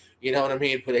Roman. You know what I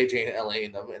mean? Put AJ and LA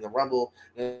in the Rumble.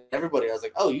 And everybody, I was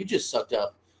like, oh, you just sucked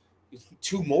up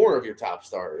 2 more of your top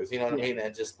stars. You know what I mean?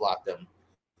 And just blocked them.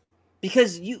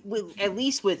 Because at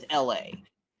least with LA,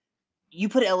 you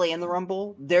put LA in the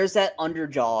Rumble, there's that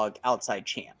underdog outside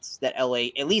chance that LA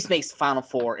at least makes the Final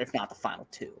Four, if not the Final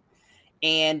Two.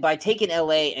 And by taking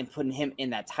LA and putting him in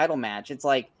that title match, it's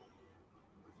like,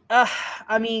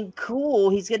 I mean, cool,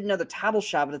 he's getting another title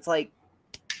shot, but it's like,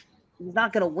 he's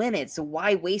not going to win it. So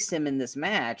why waste him in this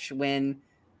match when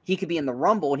he could be in the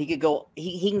Rumble and he could go,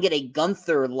 he can get a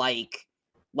Gunther like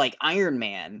Iron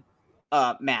Man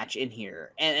match in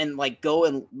here and like go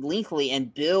and lengthily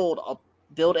and build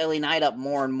LA Knight up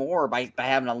more and more by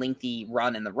having a lengthy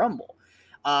run in the Rumble.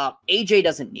 AJ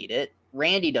doesn't need it.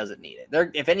 Randy doesn't need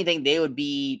it. If anything, they would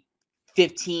be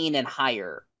 15 and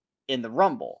higher in the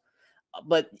Rumble.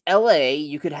 But LA,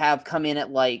 you could have come in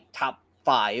at like top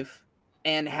 5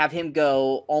 and have him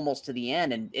go almost to the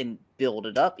end and build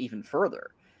it up even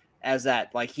further. As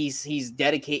that, like, he's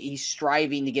dedicated, he's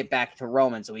striving to get back to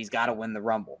Roman, so he's got to win the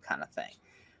Rumble kind of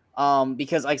thing.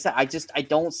 Because like I said, I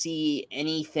don't see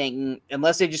anything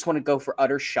unless they just want to go for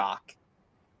utter shock.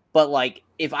 But like,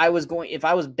 if I was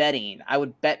betting, I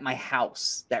would bet my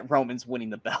house that Roman's winning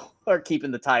the belt or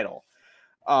keeping the title.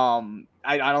 I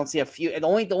don't see a few. The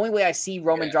only way I see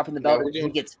Roman dropping the belt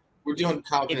is we're doing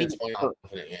confidence point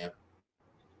confident, yeah.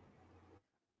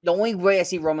 The only way I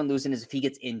see Roman losing is if he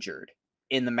gets injured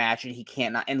in the match and he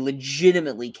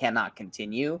legitimately cannot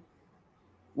continue,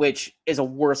 which is a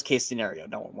worst case scenario.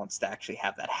 No one wants to actually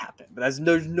have that happen, but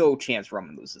there's no chance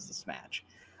Roman loses this match.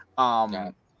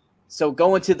 So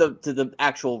going to the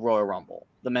actual Royal Rumble,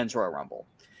 the men's Royal Rumble.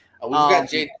 We've got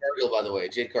Jade Cargill, by the way.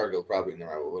 Jade Cargill probably in the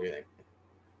Rumble. What do you think?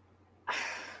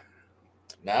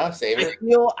 No, save it.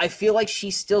 I feel like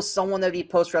she's still someone that'd be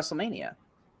post WrestleMania.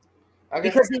 Okay.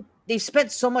 Because they've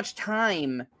spent so much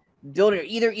time building her.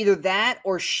 Either that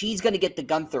or she's going to get the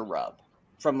Gunther rub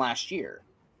from last year,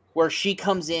 where she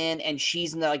comes in and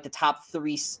she's in the top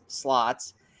 3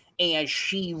 slots and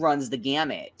she runs the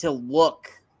gamut to look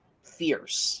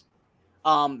fierce.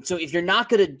 So if you're not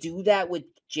going to do that with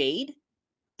Jade,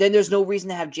 then there's no reason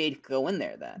to have Jade go in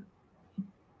there then.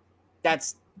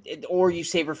 Or you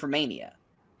save her for Mania.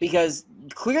 Because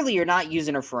clearly you're not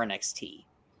using her for NXT.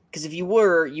 Because if you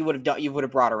were, you would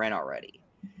have brought her in already.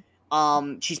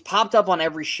 She's popped up on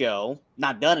every show,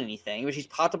 not done anything, but she's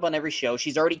popped up on every show.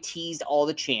 She's already teased all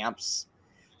the champs.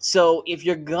 So if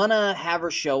you're gonna have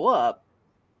her show up,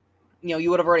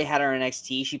 you would have already had her in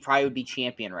NXT. She probably would be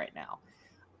champion right now.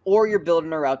 Or you're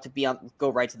building her up to go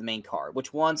right to the main card,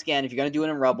 which once again, if you're gonna do it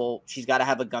in Rumble, she's got to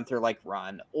have a Gunther-like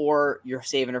run, or you're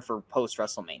saving her for post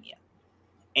WrestleMania.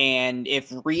 And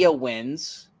if Rhea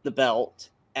wins the belt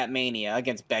at Mania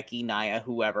against Becky, Nia,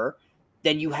 whoever,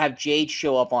 then you have Jade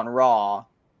show up on Raw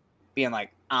being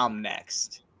like, I'm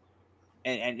next.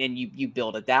 And you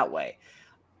build it that way.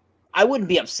 I wouldn't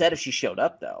be upset if she showed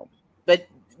up, though. But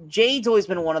Jade's always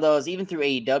been one of those, even through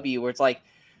AEW, where it's like,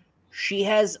 she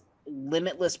has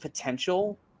limitless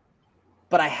potential,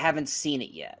 but I haven't seen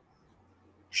it yet.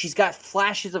 She's got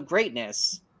flashes of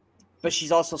greatness, but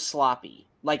she's also sloppy,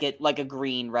 like a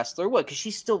green wrestler would, because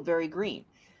she's still very green.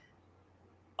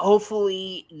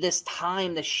 Hopefully, this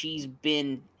time that she's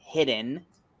been hidden,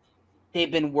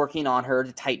 they've been working on her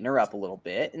to tighten her up a little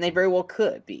bit, and they very well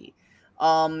could be.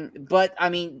 But I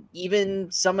mean,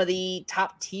 even some of the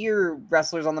top tier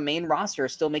wrestlers on the main roster are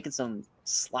still making some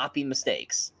sloppy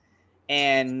mistakes,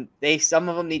 and some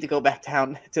of them need to go back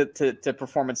down to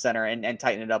Performance Center and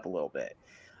tighten it up a little bit.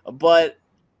 But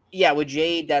yeah, with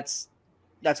Jade, that's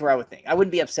where I would think. I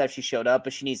wouldn't be upset if she showed up,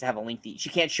 but she needs to have a lengthy. She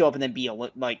can't show up and then be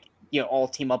all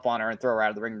team up on her and throw her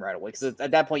out of the ring right away. Because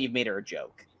at that point, you've made her a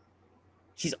joke.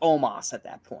 She's Omos at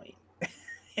that point.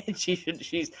 And she's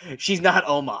not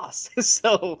Omos.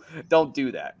 So don't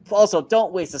do that. Also,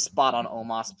 don't waste a spot on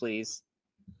Omos, please.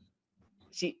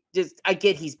 I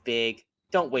get he's big.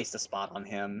 Don't waste a spot on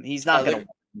him. He's not going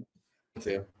to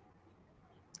win.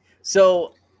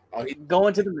 So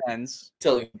going to the men's.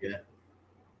 Totally get it.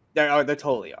 They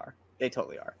totally are. They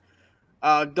totally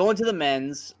are. Going to the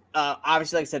men's.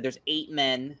 Obviously, like I said, there's 8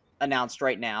 men announced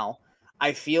right now.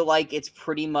 I feel like it's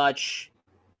pretty much,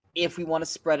 if we want to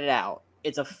spread it out,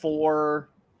 it's a 4,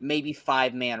 maybe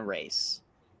 5-man race.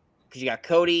 Because you got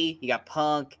Cody, you got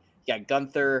Punk, you got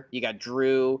Gunther, you got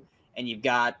Drew, and you've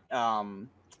got blanking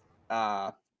on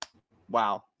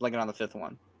the 5th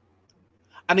one.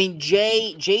 I mean,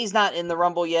 Jay's not in the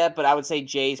Rumble yet, but I would say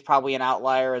Jay's probably an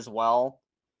outlier as well.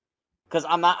 Because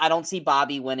I don't see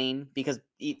Bobby winning, because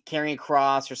carrying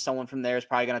Cross or someone from there is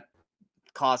probably going to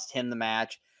cost him the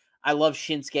match. I love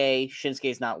Shinsuke.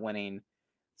 Shinsuke's not winning.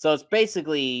 So it's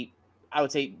basically, I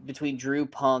would say, between Drew,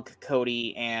 Punk,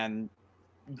 Cody, and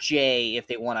Jay, if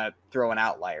they want to throw an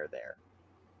outlier there.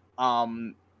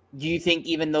 Do you think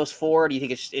even those 4, or do you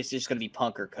think it's just going to be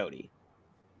Punk or Cody?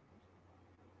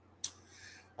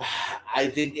 I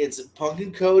think it's Punk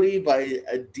and Cody by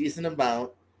a decent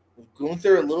amount. With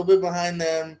Gunther a little bit behind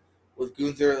them. With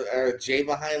Gunther or Jay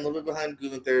behind, a little bit behind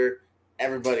Gunther.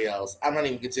 Everybody else. I'm not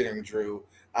even considering Drew.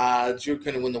 Drew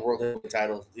couldn't win the world heavyweight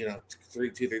title,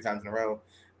 three times in a row.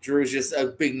 Drew's just a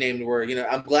big name to where,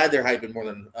 I'm glad they're hyping more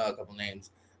than a couple names,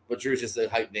 but Drew's just a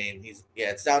hype name.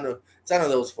 It's down to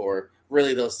those four.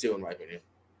 Really, those two, in my opinion.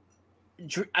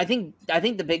 Drew, I think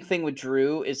the big thing with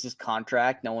Drew is his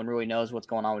contract. No one really knows what's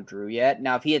going on with Drew yet.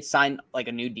 Now, if he had signed like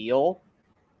a new deal,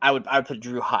 I would put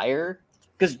Drew higher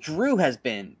because Drew has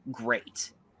been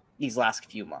great these last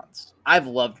few months. I've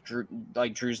loved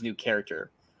Drew's new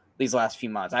character these last few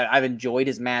months. I've enjoyed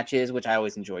his matches, which I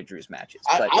always enjoy Drew's matches.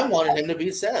 But I wanted him to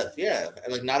beat Seth, yeah,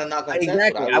 and like not a knock on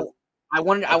exactly. Seth. I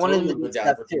wanted him to beat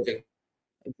Seth too.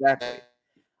 Exactly.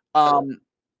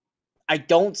 I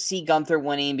don't see Gunther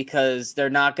winning because they're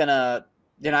not gonna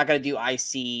do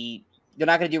IC. They're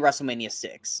not gonna do WrestleMania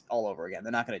 6 all over again.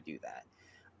 They're not gonna do that.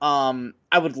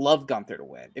 I would love Gunther to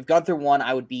win. If Gunther won,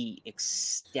 I would be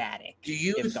ecstatic.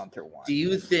 If Gunther won, do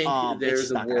you think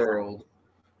there's a world?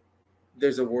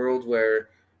 There's a world where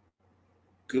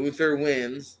Gunther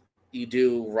wins. You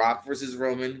do Rock versus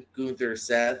Roman, Gunther,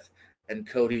 Seth, and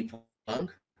Cody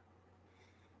Punk.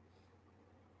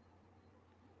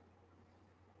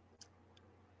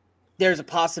 There's a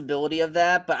possibility of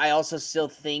that, but I also still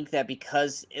think that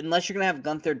because unless you're gonna have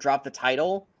Gunther drop the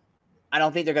title, I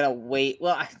don't think they're gonna wait.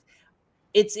 Well,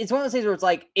 it's one of those things where it's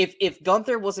like if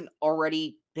Gunther wasn't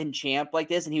already been champ like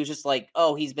this, and he was just like,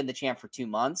 oh, he's been the champ for 2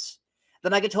 months,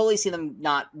 then I could totally see them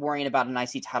not worrying about an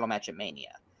IC title match at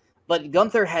Mania. But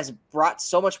Gunther has brought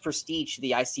so much prestige to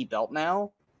the IC belt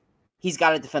now. He's got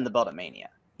to defend the belt at Mania.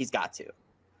 He's got to.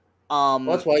 Well,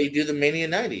 that's why you do the Mania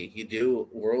 90. You do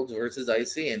World versus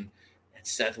IC, and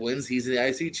Seth wins. He's the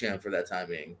IC champ for that time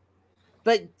being.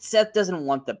 But Seth doesn't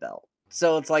want the belt.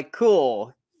 So it's like,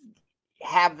 cool,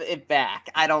 have it back.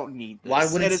 I don't need this. Why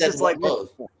wouldn't Seth want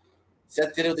both?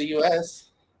 Seth did it with the US.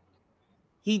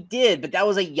 He did, but that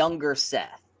was a younger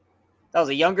Seth. That was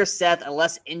a younger Seth, a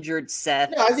less injured Seth.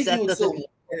 No, I think Seth he was still.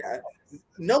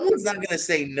 No one's not going to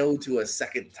say no to a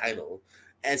second title,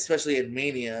 especially at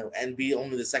Mania, and be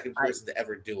only the second person to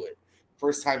ever do it.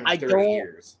 First time in 30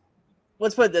 years.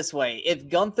 Let's put it this way. If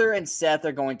Gunther and Seth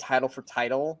are going title for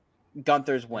title,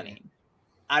 Gunther's winning.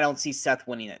 I don't see Seth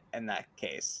winning it in that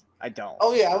case. I don't.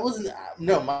 Oh yeah, I wasn't.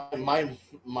 No,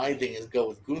 my thing is go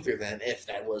with Gunther then. If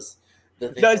that was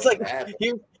the thing. No, it's like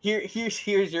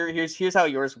here's how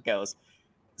yours goes.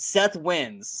 Seth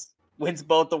wins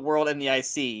both the world and the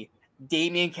IC.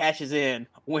 Damian cashes in,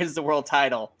 wins the world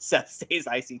title. Seth stays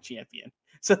IC champion.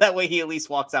 So that way he at least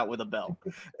walks out with a belt.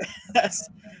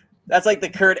 That's like the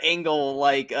Kurt Angle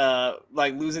like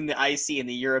losing the IC and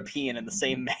the European in the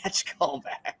same match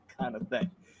callback kind of thing.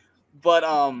 But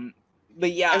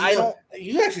yeah, I don't.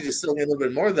 You actually just sold me a little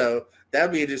bit more though.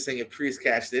 That'd be interesting if Priest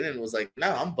cashed in and was like,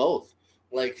 "No, I'm both."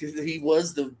 Like he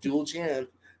was the dual champ,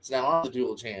 so now I'm the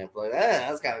dual champ. Like,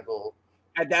 that's kind of cool.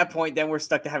 At that point, then we're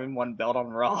stuck to having one belt on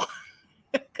Raw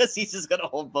because he's just gonna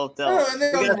hold both belts. Oh, and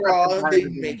then on Raw, they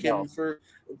make him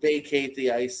vacate the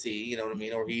IC. You know what I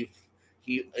mean? Or he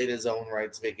in his own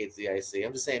rights vacates the IC.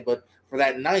 I'm just saying, but for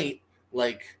that night,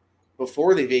 like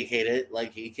before they vacate it,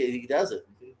 like he does it.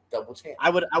 Double champ. I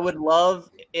would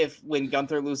love if when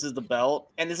Gunther loses the belt,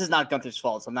 and this is not Gunther's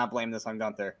fault, so I'm not blaming this on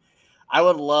Gunther. I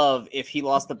would love if he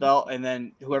lost the belt and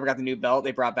then whoever got the new belt,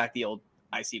 they brought back the old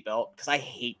IC belt because I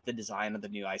hate the design of the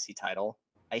new IC title.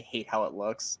 I hate how it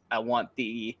looks. I want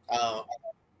the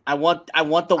I want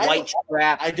the white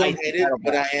strap. I don't hate it,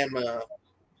 but I am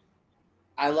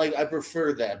I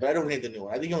prefer that, but I don't hate the new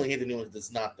one. I think you only hate the new one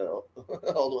that's not the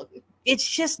old one. It's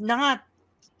just not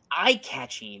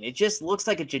eye-catching. It just looks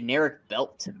like a generic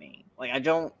belt to me. Like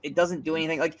it doesn't do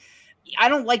anything. Like I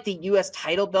don't like the US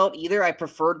title belt either. I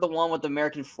preferred the one with the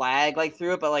American flag like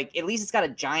through it, but like at least it's got a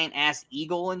giant ass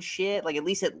eagle and shit. Like at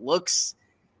least it looks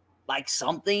like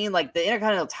something. Like the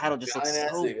Intercontinental title just looks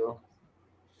so eagle.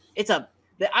 The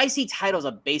IC title is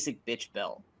a basic bitch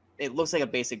belt. It looks like a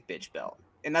basic bitch belt.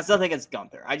 And that's nothing against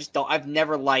Gunther. I've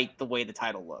never liked the way the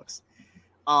title looks.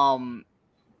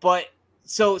 But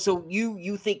so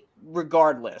you think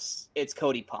regardless, it's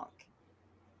Cody Punk.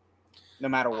 No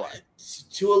matter what.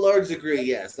 To a large degree,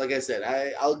 yes. Like I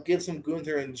said, I'll give some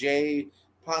Gunther and Jay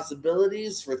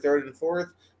possibilities for third and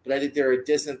fourth, but I think they're a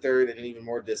distant third and an even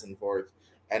more distant fourth.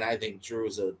 And I think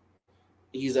Drew's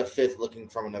he's a fifth looking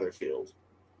from another field.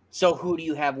 So who do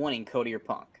you have winning, Cody or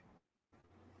Punk?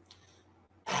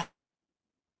 I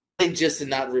think just to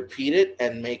not repeat it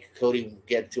and make Cody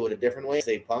get to it a different way,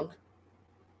 say Punk.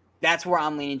 That's where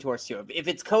I'm leaning towards too. If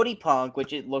it's Cody Punk,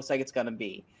 which it looks like it's going to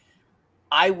be,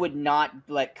 I would not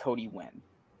let Cody win.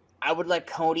 I would let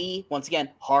Cody, once again,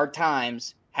 hard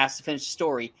times, has to finish the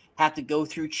story, have to go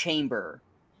through Chamber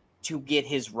to get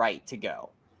his right to go.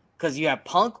 Because you have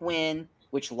Punk win,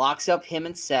 which locks up him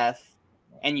and Seth,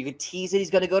 and you could tease that he's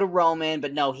going to go to Roman,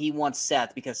 but no, he wants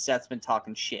Seth because Seth's been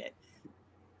talking shit.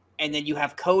 And then you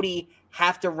have Cody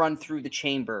have to run through the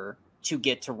Chamber to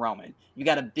get to Roman. You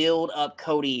got to build up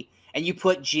Cody, and you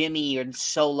put Jimmy and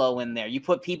Solo in there. You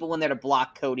put people in there to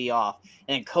block Cody off,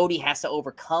 and then Cody has to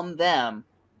overcome them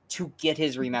to get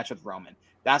his rematch with Roman.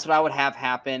 That's what I would have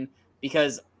happen,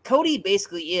 because Cody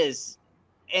basically is,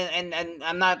 and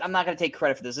I'm not going to take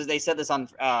credit for this. They said this on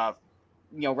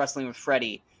Wrestling with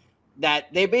Freddie,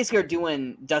 that they basically are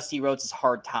doing Dusty Rhodes'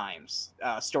 Hard Times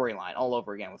storyline all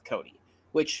over again with Cody,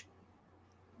 which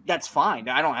that's fine.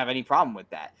 I don't have any problem with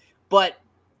that. But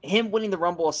him winning the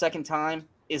Rumble a second time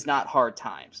is not Hard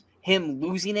Times. Him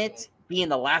losing it, being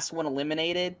the last one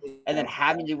eliminated, and then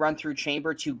having to run through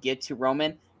Chamber to get to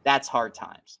Roman, that's Hard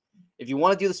Times. If you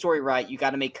want to do the story right, you got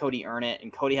to make Cody earn it,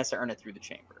 and Cody has to earn it through the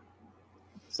Chamber.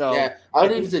 So yeah, I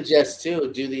would even suggest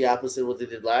too, do the opposite of what they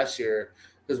did last year.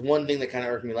 Because one thing that kind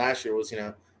of irked me last year was,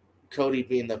 Cody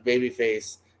being the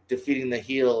babyface, defeating the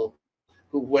heel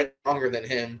who went longer than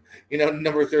him,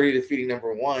 number 30 defeating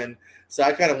number 1. So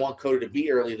I kind of want Cody to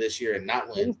be early this year and not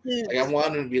win. Like, I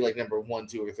want him to be like number 1,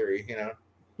 2, or 3,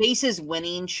 Faces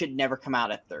winning should never come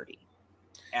out at 30.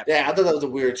 Ever. Yeah, I thought that was a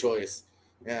weird choice.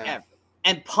 Yeah. Ever.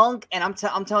 And Punk, and I'm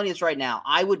telling you this right now,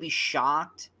 I would be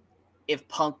shocked if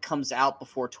Punk comes out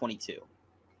before 22.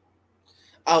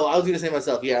 Oh, I was going to say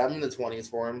myself, yeah, I'm in the 20s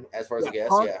for him as far as I guess.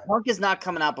 Punk is not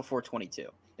coming out before 22.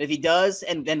 If he does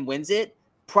and then wins it,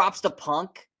 props to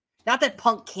Punk. Not that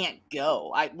Punk can't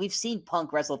go. We've seen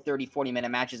Punk wrestle 30, 40-minute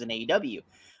matches in AEW.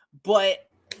 But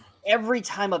every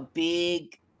time a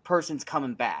big person's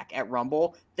coming back at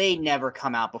Rumble, they never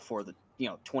come out before the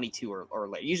 22 or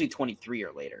later. Usually 23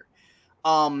 or later.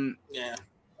 Yeah.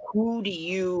 Who do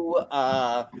you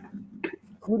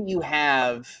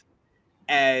have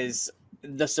as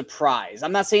the surprise?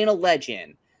 I'm not saying a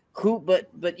legend.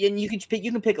 But you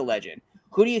can pick a legend.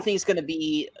 Who do you think is going to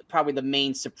be probably the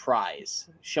main surprise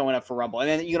showing up for Rumble? And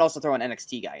then you can also throw an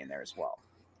NXT guy in there as well.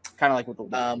 Kind of like with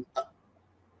the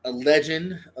a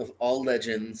legend of all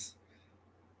legends.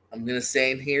 I'm going to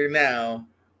say in here now,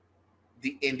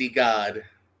 the indie god,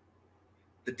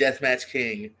 the deathmatch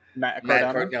king, Matt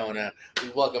Cardona.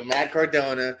 We welcome Matt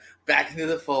Cardona back into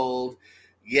the fold.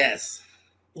 Yes.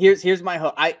 Here's my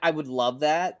hope. I would love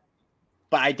that,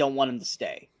 but I don't want him to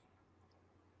stay.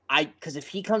 Because if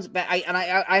he comes back, I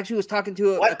actually was talking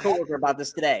to a coworker about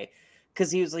this today, because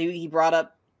he was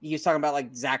talking about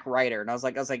like Zack Ryder, and I was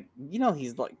like,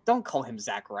 he's like, don't call him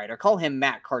Zack Ryder, call him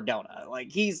Matt Cardona.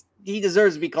 Like he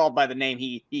deserves to be called by the name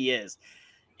he is.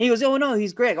 He goes, oh no,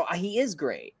 he's great. I go, he is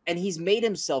great, and he's made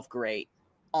himself great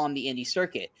on the indie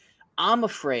circuit. I'm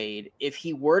afraid if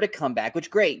he were to come back, which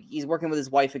great, he's working with his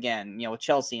wife again, with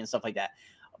Chelsea and stuff like that.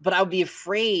 But I would be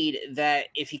afraid that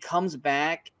if he comes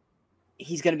back,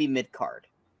 he's going to be mid-card,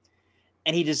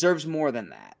 and he deserves more than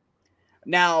that.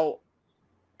 Now,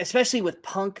 especially with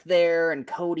Punk there and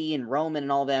Cody and Roman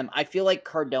and all them, I feel like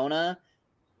Cardona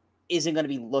isn't going to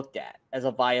be looked at as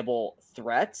a viable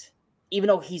threat, even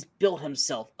though he's built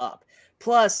himself up.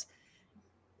 Plus,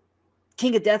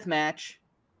 King of Deathmatch,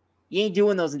 you ain't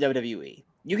doing those in WWE.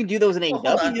 You can do those in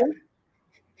AEW.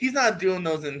 He's not doing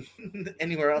those in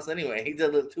anywhere else anyway. He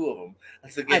did the 2 of them.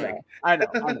 That's the gimmick. I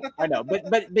know.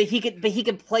 But he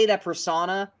could play that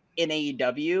persona in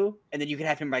AEW, and then you can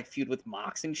have him like feud with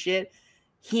Mox and shit.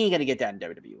 He ain't gonna get that in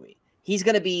WWE. He's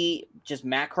gonna be just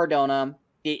Matt Cardona.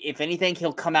 If anything,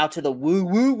 he'll come out to the woo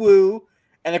woo woo,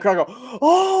 and the crowd go,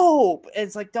 oh! And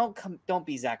it's like, don't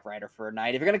be Zack Ryder for a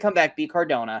night. If you're gonna come back, be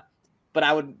Cardona.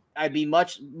 But I'd be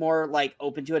much more like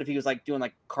open to it if he was like doing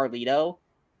like Carlito,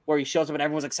 where he shows up and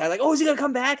everyone's excited, like, oh, is he gonna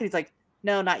come back? And he's like,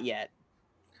 no, not yet.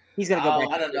 He's gonna go back.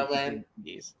 I don't know, man.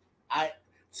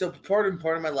 So part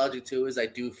of my logic too is I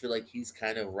do feel like he's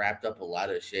kind of wrapped up a lot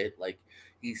of shit. Like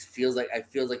I feels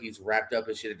like he's wrapped up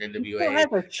his shit at NWA. He still has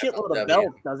a shitload of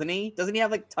belts, doesn't he? Doesn't he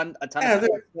have like a ton of belts?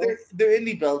 They're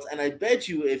indie belts, and I bet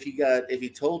you if he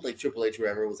told like Triple H or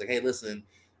whoever, was like, hey, listen,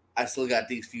 I still got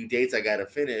these few dates I got to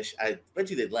finish, I bet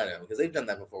you they'd let him, because they've done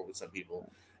that before with some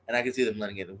people, and I can see them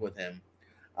letting it with him.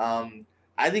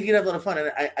 I think he'd have a lot of fun,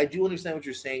 and I do understand what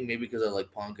you're saying, maybe because of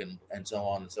like Punk and so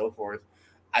on and so forth.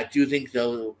 I do think,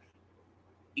 though,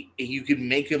 you can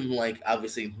make him like,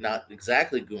 obviously not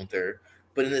exactly Gunther,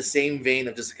 but in the same vein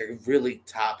of just like a really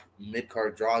top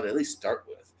mid-card draw to at least start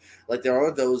with. Like, there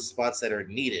are those spots that are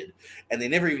needed, and they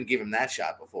never even gave him that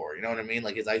shot before. You know what I mean?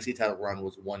 Like, his IC title run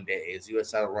was 1 day. His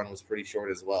US title run was pretty short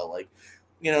as well. Like,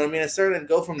 You know what I mean? I started and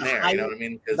go from there. You know what I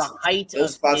mean? Because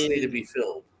those spots need to be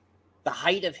filled. The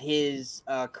height of his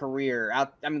career, I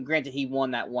mean, granted, he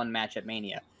won that one match at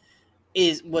Mania,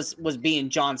 was being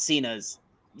John Cena's,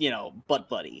 butt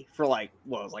buddy for like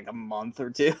what was like a month or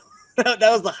two. That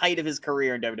was the height of his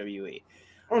career in WWE.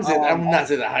 I'm not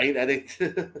saying the height. I think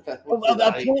a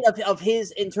point of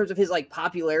his in terms of his like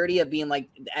popularity of being like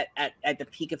at the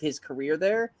peak of his career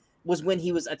there was when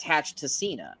he was attached to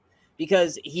Cena,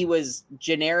 because he was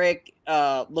generic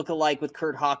look-alike with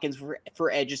Kurt Hawkins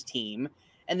for Edge's team,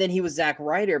 and then he was Zack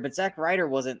Ryder, but Zack Ryder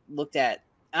wasn't looked at.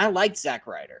 And I liked Zack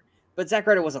Ryder, but Zack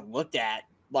Ryder wasn't looked at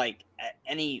like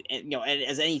any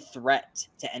as any threat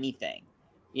to anything,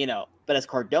 But as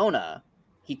Cardona,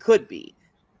 he could be.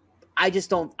 I just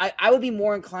don't. I would be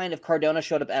more inclined if Cardona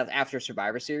showed up after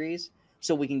Survivor Series,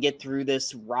 so we can get through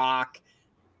this Rock,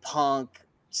 Punk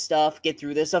stuff, get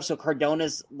through this stuff, so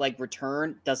Cardona's like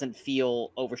return doesn't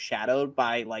feel overshadowed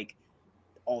by like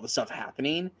all the stuff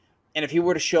happening. And if he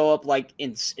were to show up like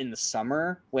in the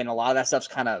summer when a lot of that stuff's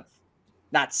kind of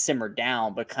not simmered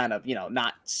down, but kind of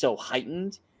not so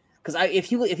heightened, because if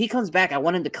he comes back, I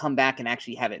want him to come back and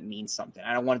actually have it mean something.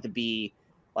 I don't want it to be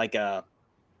like a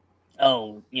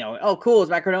cool, it's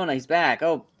Matt Cardona, he's back.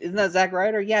 Oh, isn't that Zack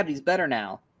Ryder? Yeah, but he's better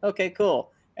now. Okay,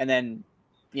 cool. And then,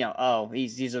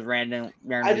 he's a random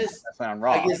on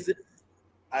Raw.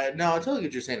 I totally get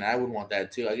what you're saying. I would want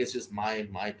that too. I guess just my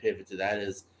pivot to that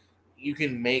is you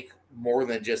can make more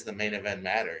than just the main event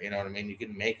matter. You know what I mean? You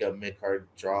can make a mid-card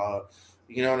draw.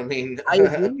 You know what I mean? I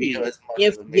agree.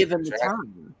 If given the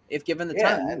time. If given the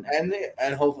time.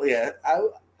 And hopefully, I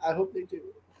hope they do.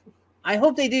 I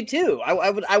hope they do too.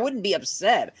 I wouldn't be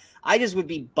upset. I just would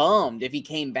be bummed if he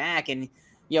came back and,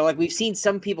 like we've seen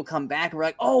some people come back and we're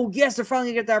like, oh yes, they're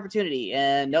finally gonna get the opportunity,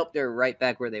 and nope, they're right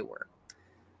back where they were.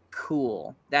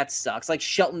 Cool. That sucks. Like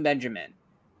Shelton Benjamin,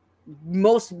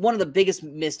 one of the biggest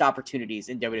missed opportunities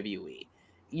in WWE.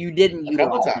 You didn't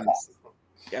utilize him.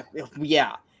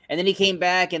 Yeah. And then he came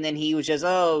back, and then he was just,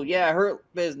 hurt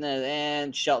business,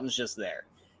 and Shelton's just there.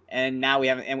 And now we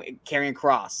haven't, and Karrion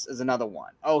Kross is another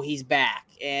one. Oh, he's back,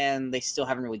 and they still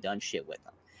haven't really done shit with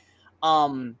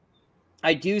him.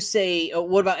 I do say,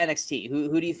 what about NXT?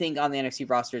 Who do you think on the NXT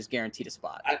roster is guaranteed a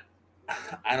spot?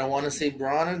 I don't want to say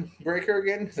Braun Breaker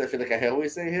again, because I feel like I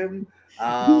always say him.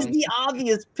 He's the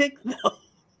obvious pick, though.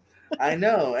 I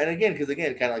know, and again,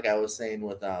 kind of like I was saying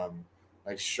with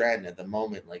like Stratton at the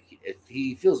moment, like if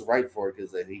he feels right for it,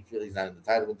 because he feels he's not in the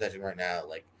title contention right now,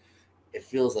 like it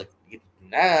feels like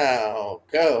now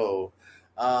go.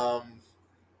 I'm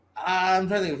trying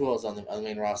to think of who else on the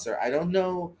main roster. I don't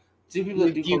know. Two people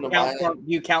that do come to mind. Do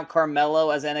you count Carmelo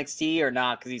as NXT or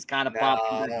not? Because he's kind of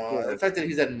popped. No. The fact that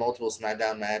he's had multiple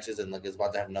SmackDown matches and like is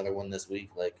about to have another one this week,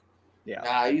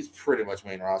 he's pretty much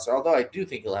main roster. Although I do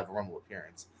think he'll have a Rumble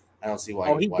appearance. I don't see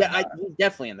why. He's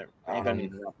definitely in there.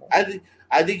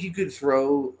 I think you could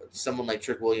throw someone like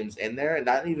Trick Williams in there, and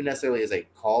not even necessarily as a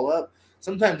call up.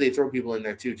 Sometimes they throw people in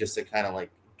there too, just to kind of like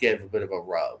give a bit of a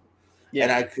rub. Yeah.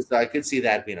 And I could see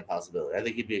that being a possibility. I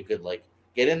think he'd be a good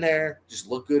get in there, just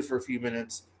look good for a few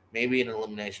minutes, maybe an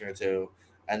elimination or two,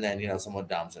 and then someone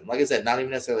dumps him. Like I said, not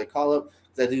even necessarily a call up,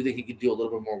 because I do think he could do a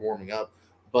little bit more warming up.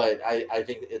 But I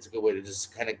think it's a good way to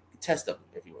just kind of test him,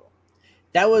 if you will.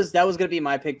 That was going to be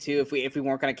my pick too. If we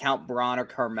weren't going to count Braun or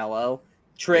Carmelo,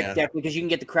 Trick definitely, because you can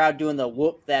get the crowd doing the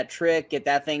whoop that trick, get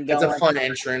that thing going. It's a fun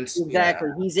entrance. Exactly.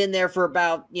 Yeah. He's in there for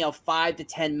about 5 to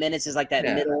 10 minutes is like that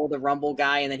middle of the Rumble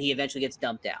guy, and then he eventually gets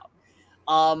dumped out.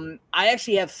 I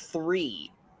actually have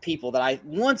 3 people that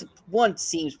one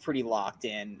seems pretty locked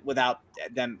in without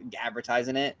them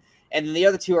advertising it, and then the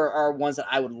other 2 are ones that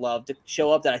I would love to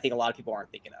show up that I think a lot of people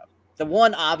aren't thinking of. The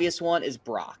one obvious one is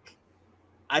Brock.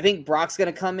 I think Brock's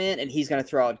going to come in and he's going to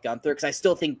throw out Gunther, because I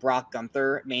still think Brock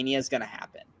Gunther Mania is going to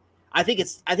happen. I think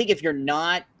if you're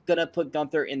not going to put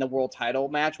Gunther in the world title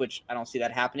match, which I don't see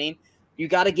that happening, you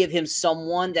got to give him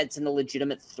someone that's in a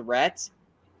legitimate threat.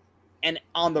 And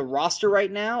on the roster right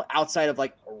now, outside of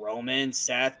like Roman,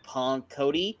 Seth, Punk,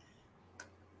 Cody,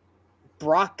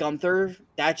 Brock Gunther,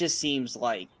 that just seems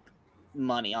like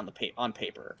money on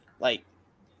paper. Like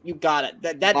you got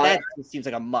it. That seems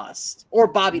like a must. Or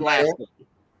Bobby Lashley.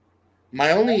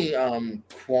 My only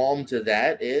qualm to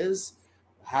that is,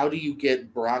 how do you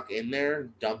get Brock in there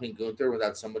dumping Gunther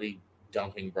without somebody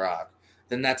dumping Brock?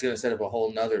 Then that's going to set up a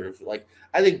whole nother.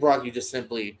 I think Brock, you just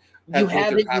simply you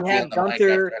have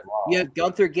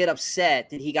Gunther get upset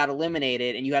that he got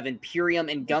eliminated, and you have Imperium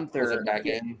and Gunther back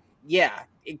in. Yeah,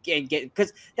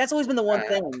 because that's always been the one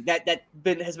thing that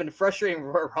has been frustrating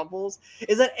Royal Rumbles,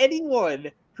 is that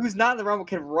anyone who's not in the Rumble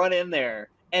can run in there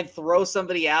and throw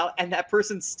somebody out, and that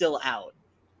person's still out.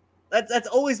 That's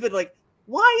always been like,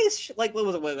 why is like what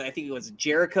was it? I think it was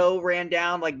Jericho ran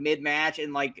down like mid match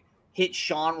and like hit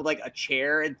Shawn with like a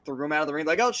chair and threw him out of the ring.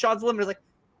 Like, oh, Shawn's eliminated. Like,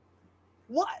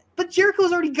 what? But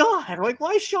Jericho's already gone. Like,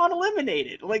 why is Shawn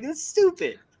eliminated? Like, it's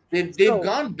stupid. They've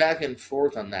gone back and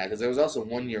forth on that because there was also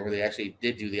one year where they actually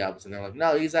did do the opposite. And they're like,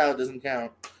 no, he's out, doesn't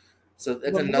count. So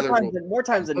it's another more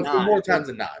times than not. More times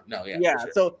than not. No, yeah. Yeah.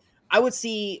 Sure. So I would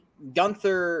see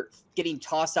Gunther getting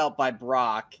tossed out by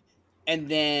Brock, and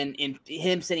then in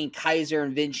him sending Kaiser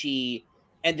and Vinci,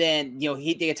 and then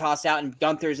they get tossed out, and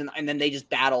Gunther's and then they just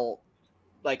battle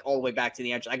like all the way back to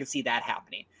the entrance. I can see that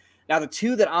happening. Now the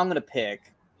two that I'm gonna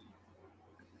pick,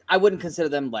 I wouldn't consider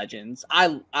them legends.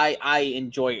 I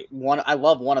enjoy one. I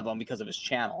love one of them because of his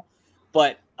channel,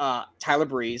 but Tyler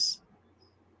Breeze.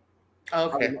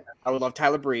 Okay. I would love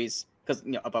Tyler Breeze because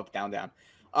up, down, down,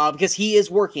 because he is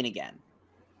working again.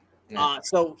 Yeah.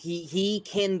 So he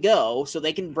can go, so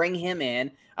they can bring him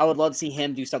in. I would love to see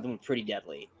him do something with Pretty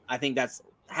Deadly. I think that's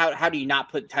how do you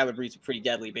not put Tyler Breeze with Pretty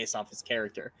Deadly based off his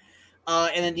character?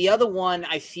 And then the other one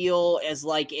I feel is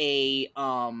like a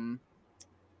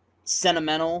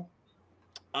sentimental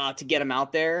to get him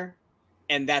out there,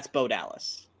 and that's Bo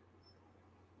Dallas.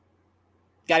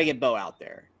 Got to get Bo out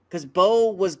there because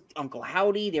Bo was Uncle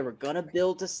Howdy. They were gonna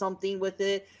build to something with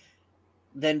it.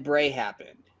 Then Bray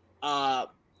happened,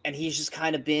 and he's just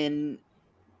kind of been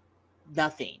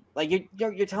nothing. Like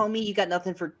you're telling me you got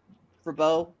nothing for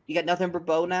Bo? You got nothing for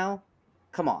Bo now?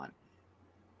 Come on.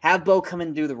 Have Bo come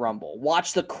and do the Rumble.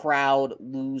 Watch the crowd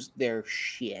lose their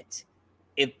shit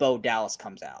if Bo Dallas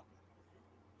comes out.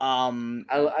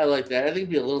 I like that. I think it'd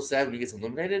be a little sad when he gets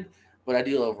eliminated, but I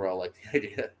do overall like the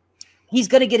idea. He's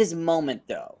gonna get his moment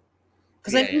though,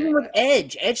 because even with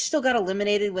Edge still got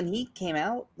eliminated when he came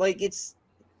out. Like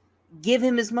give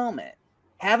him his moment.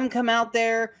 Have him come out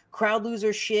there, crowd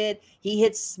loser shit. He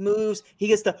hits moves. He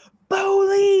gets to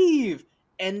believe,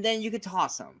 and then you could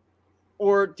toss him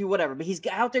or do whatever. But he's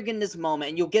out there getting this moment,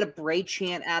 and you'll get a Bray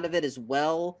chant out of it as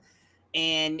well.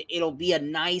 And it'll be a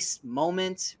nice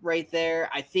moment right there.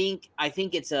 I think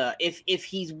it's if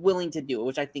he's willing to do it,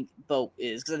 which I think Bo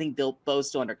is, because I think Bo's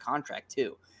still under contract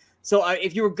too. So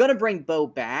if you were gonna bring Bo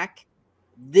back,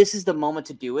 this is the moment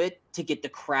to do it, to get the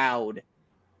crowd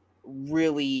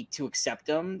really to accept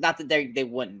him. Not that they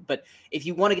wouldn't, but if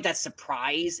you want to get that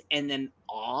surprise and then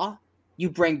awe, you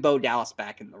bring Bo Dallas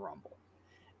back in the Rumble.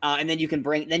 And then you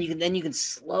can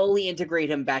slowly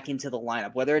integrate him back into the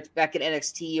lineup, whether it's back at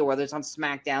NXT or whether it's on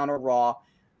SmackDown or Raw.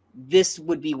 This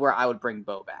would be where I would bring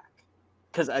Bo back,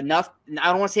 because I don't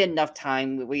want to say enough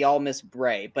time. We all miss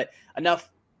Bray, but enough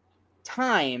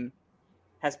time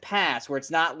has passed where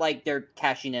it's not like they're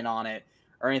cashing in on it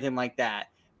or anything like that.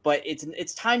 But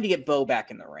it's time to get Bo back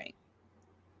in the ring.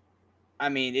 I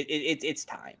mean, it's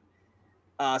time.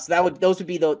 So those would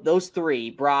be those three: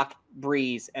 Brock,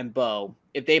 Breeze, and Bo.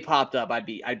 If they popped up, I'd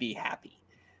be happy.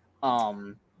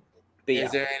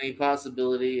 Is there any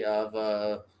possibility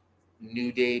of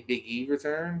New Day Big E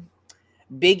return?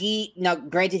 Big E, now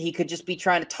granted, he could just be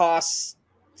trying to toss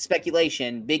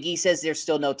speculation. Big E says there's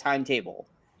still no timetable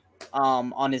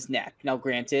on his neck. Now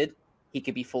granted, he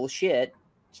could be full of shit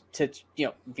to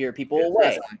veer people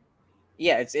away. Wrestling.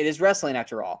 Yeah, it is wrestling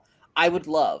after all. I would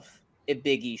love if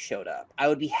Big E showed up. I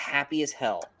would be happy as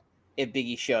hell if Big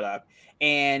E showed up.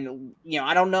 And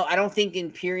I don't know. I don't think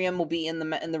Imperium will be in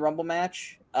the Rumble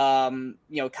match.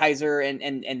 Kaiser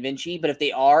and Vinci. But if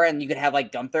they are, and you could have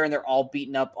like Gunther, and they're all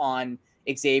beating up on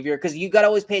Xavier, because you got to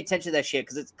always pay attention to that shit,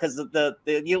 because the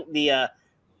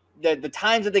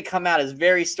times that they come out is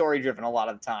very story driven a lot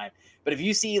of the time. But if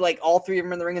you see like all three of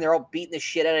them in the ring and they're all beating the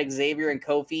shit out of Xavier and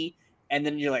Kofi, and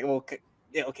then you're like, well,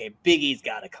 okay, Big E's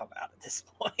got to come out at this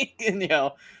point,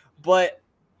 But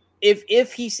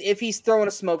if he's throwing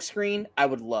a smoke screen, I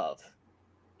would love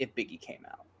if Big E came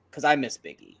out, because I miss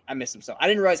Big E. I miss him so. I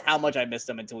didn't realize how much I missed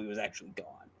him until he was actually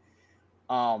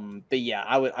gone. But yeah,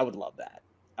 I would love that.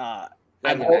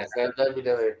 That'd be nice. That'd be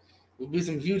another. Would be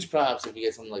some huge props if you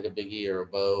get something like a Big E or a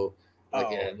Bo.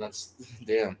 That's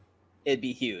damn. It'd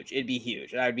be huge.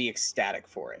 And I'd be ecstatic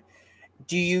for it.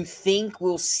 Do you think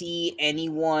we'll see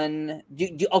anyone?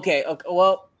 Okay.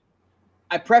 Well,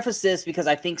 I preface this because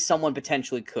I think someone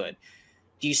potentially could.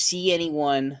 Do you see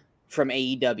anyone from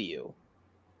AEW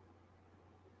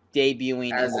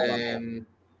debuting? As in,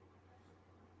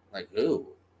 like who?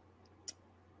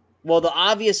 Well, the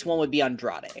obvious one would be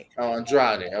Andrade. Oh,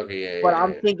 Andrade. Okay, yeah. But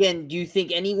I'm thinking, do you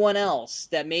think anyone else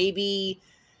that maybe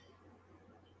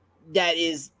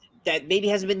hasn't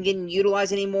been getting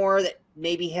utilized anymore, that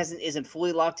maybe isn't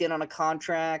fully locked in on a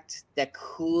contract, that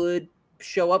could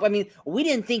show up? I mean, we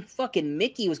didn't think fucking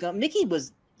Mickey was going. Mickey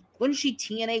was wasn't she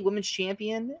TNA Women's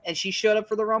Champion and she showed up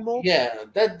for the Rumble? Yeah,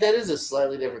 that is a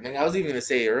slightly different thing. I was even gonna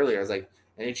say earlier. I was like,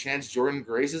 any chance Jordan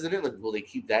Grace is in it? Like, will they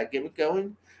keep that gimmick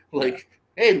going? Like,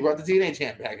 hey, we brought the TNA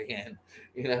champ back again.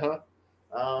 You know,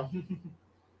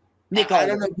 Nick I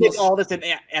don't know. Aldis and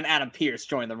Adam Pearce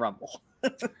joined the Rumble.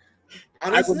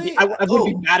 Honestly, I wouldn't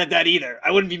be mad at that either.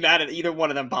 I wouldn't be mad at either one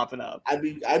of them popping up.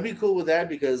 I'd be cool with that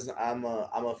because I'm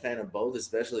a fan of both,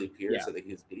 especially Pierce. Yeah. I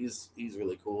think he's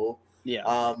really cool.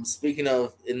 Yeah. Speaking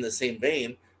of in the same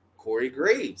vein, Corey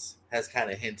Graves has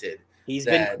kind of hinted he's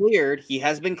been cleared. He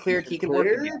has been cleared. He can work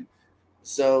again.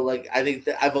 So like I think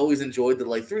that I've always enjoyed the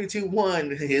like 3, 2,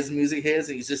 1. His music hits,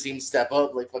 and you just see him step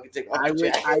up, like fucking take off.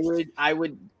 I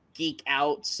would geek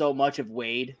out so much if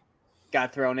Wade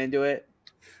got thrown into it.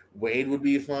 Wade would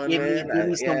be fun, give man.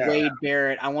 me some Wade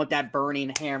Barrett. I want that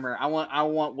burning hammer. I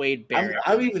want Wade Barrett.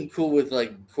 I'm even cool with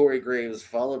like Corey Graves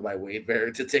followed by Wade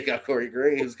Barrett to take out Corey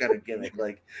Graves kind of gimmick.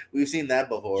 Like we've seen that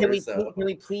before. Can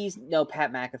we please no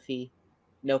Pat McAfee?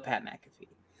 No Pat McAfee.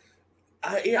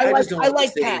 I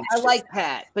like Pat. I like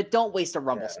Pat, but don't waste a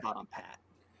Rumble spot on Pat.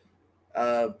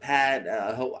 Pat,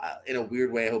 in a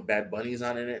weird way, I hope Bad Bunny's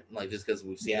on in it, like just because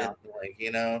we've seen it, like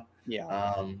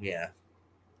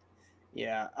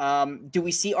Do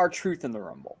we see R-Truth in the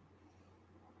Rumble?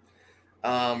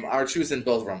 R-Truth in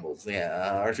both Rumbles,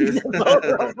 R-Truth.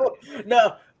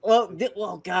 No,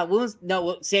 God,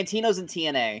 Santino's in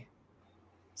TNA.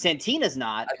 Santina's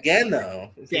not again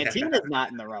though. Santina's not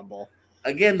in the Rumble.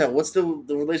 Again, though, what's the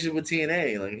relationship with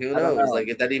TNA? Like, who knows? Like,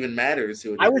 if that even matters to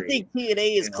a degree. I would think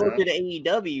TNA is closer to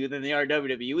AEW than they are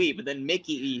WWE, but then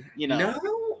Mickey,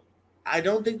 No, I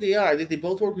don't think they are. I think they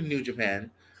both work with New Japan,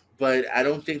 but I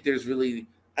don't think there's really.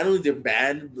 I don't think they're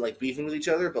bad, like beefing with each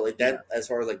other, but like that, as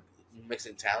far as like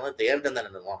mixing talent, they haven't done that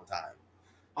in a long time.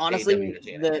 Honestly,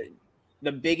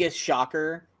 the biggest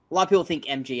shocker. A lot of people think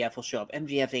MJF will show up.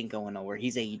 MJF ain't going nowhere.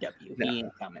 He's AEW. No. He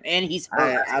ain't coming, and he's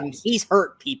hurt. He's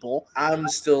hurt people. I'm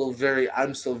still very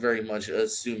much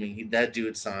assuming that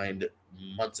dude signed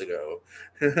months ago.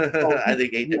 I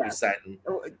think AEW signed him.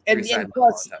 And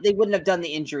plus, they wouldn't have done the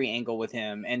injury angle with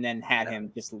him and then had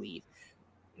him just leave.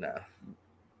 No,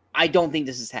 I don't think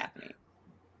this is happening.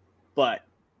 But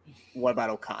what about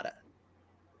Okada?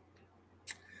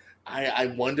 I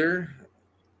wonder.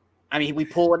 I mean, we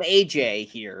pull an AJ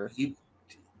here.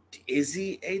 Is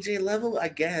he AJ level? I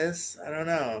guess. I don't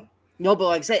know. No, but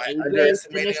like I said,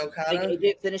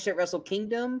 AJ finished at Wrestle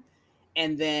Kingdom,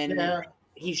 and then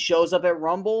he shows up at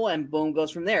Rumble, and boom,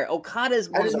 goes from there. Okada is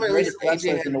one of the greatest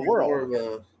wrestlers in the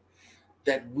world.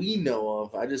 That we know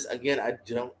of. I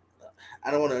don't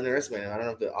want to underestimate him. I don't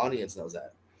know if the audience knows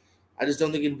that. I just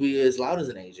don't think it'd be as loud as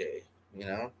an AJ.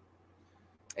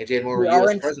 AJ had more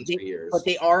US presence for years. But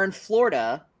they are in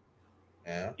Florida.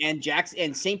 Yeah.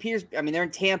 And St. Peter's, I mean, they're in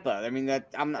Tampa. I mean,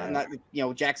 I'm not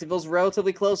Jacksonville's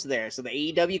relatively close to there. So the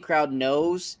AEW crowd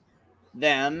knows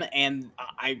them, and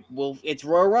it's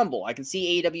Royal Rumble. I can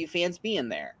see AEW fans being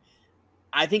there.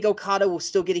 I think Okada will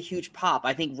still get a huge pop.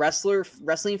 I think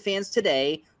wrestling fans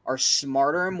today are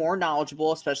smarter and more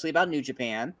knowledgeable, especially about New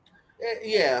Japan.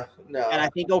 Yeah, no. And I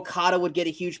think Okada would get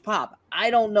a huge pop. I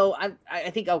don't know.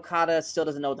 I think Okada still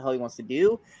doesn't know what the hell he wants to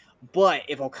do. But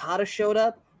if Okada showed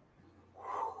up,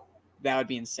 that would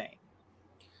be insane.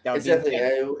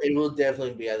 It will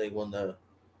definitely be, I think, one of the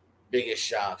biggest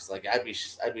shocks. Like I'd be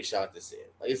shocked to see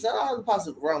it. Like it's not on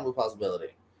the realm of possibility.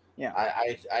 Yeah,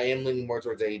 I am leaning more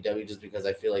towards AEW just because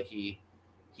I feel like he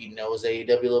knows AEW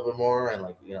a little bit more, and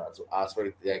like it's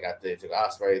Ospreay. They took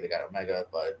Ospreay, they got Omega,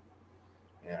 but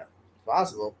it's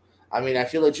possible. I mean, I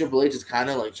feel like Triple H has kind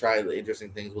of like tried the interesting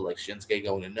things with like Shinsuke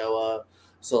going to Noah.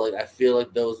 So like I feel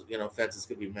like those fences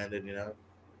could be mended.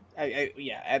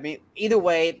 I mean, either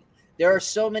way, there are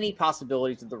so many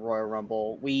possibilities of the Royal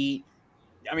Rumble. We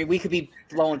could be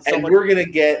blowing so much. We're gonna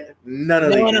get none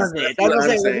of it. We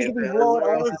could be blowing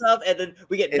all this up, and then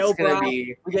we get no Brock,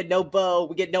 we get no Bo,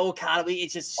 we get no Okada.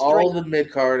 It's just all the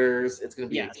mid carders. It's gonna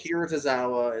be Akira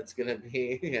Tozawa. It's gonna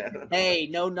be Hey,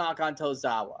 no knock on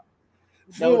Tozawa.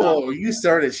 You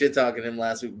started shit talking him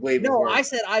last week. Way before. No, I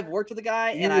said I've worked with the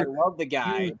guy and I love the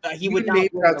guy. He would not name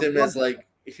out him as like.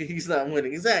 He's not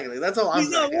winning. Exactly. That's all I'm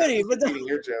saying. He's not winning. But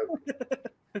your joke.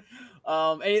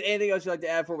 Anything else you'd like to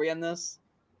add before we end this?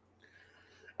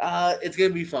 It's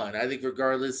gonna be fun. I think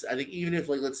regardless. I think even if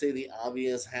let's say the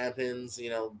obvious happens,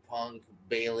 Punk,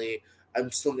 Bailey, I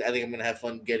think I'm gonna have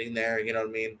fun getting there. You know what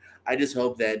I mean? I just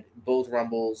hope that both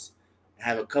Rumbles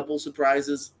have a couple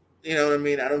surprises. You know what I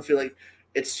mean? I don't feel like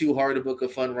it's too hard to book a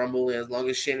fun Rumble. As long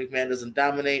as Shane McMahon doesn't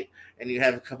dominate and you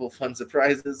have a couple fun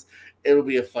surprises, it'll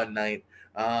be a fun night.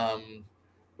 I'm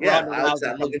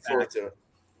looking forward to it.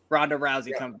 Ronda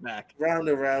Rousey comes back.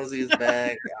 Ronda Rousey's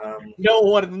back. No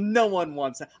one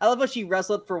wants it. I love how she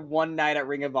wrestled for one night at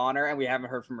Ring of Honor, and we haven't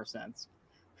heard from her since.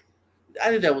 I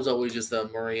think that was always just a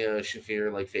Maria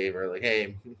Shafir like favor. Like,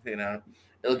 hey, you know,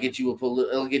 it'll get you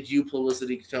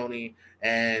publicity, Tony,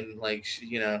 and like,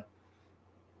 you know,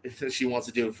 if she wants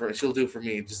to do it she'll do it for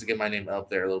me just to get my name up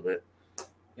there a little bit.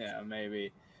 Yeah,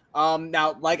 maybe.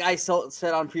 Now, like I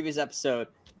said on previous episode,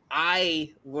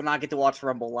 I will not get to watch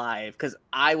Rumble live because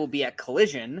I will be at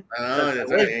Collision. Oh, that's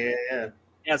right. Yeah.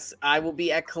 Yes, I will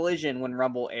be at Collision when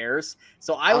Rumble airs,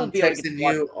 so I won't be able to texting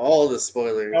you all the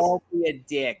spoilers. Don't be a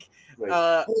dick. Like,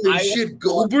 holy shit,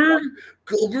 Goldberg!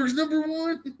 Goldberg's number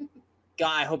one.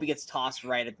 God, I hope he gets tossed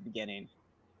right at the beginning.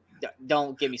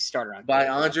 Don't get me started on by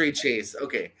Andre Chase.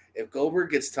 Okay, if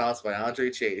Goldberg gets tossed by Andre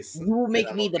Chase, you will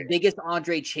make me the biggest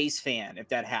Andre Chase fan if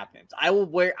that happens. I will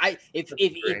wear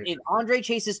if Andre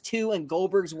Chase is 2 and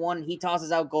Goldberg's 1 and he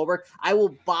tosses out Goldberg, I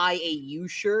will buy a U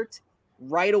shirt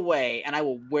right away and I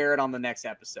will wear it on the next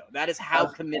episode. That is how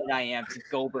committed I am to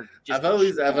Goldberg. I've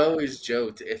always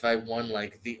joked if I won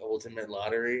like the ultimate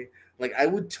lottery, like I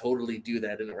would totally do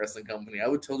that in a wrestling company. I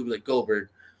would totally be like, Goldberg,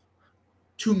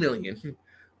 2 million.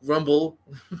 Rumble,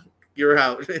 you're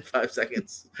out in 5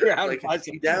 seconds. You're out like, in 5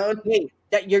 seconds. Down. Hey,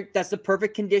 that's the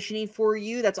perfect conditioning for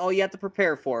you. That's all you have to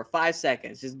prepare for. 5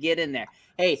 seconds. Just get in there.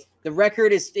 Hey, the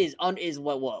record is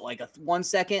what like a 1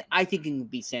 second. I think it can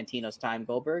be Santino's time,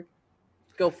 Goldberg.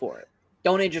 Go for it.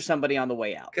 Don't injure somebody on the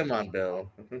way out. Come on,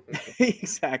 Bill.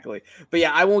 Exactly. But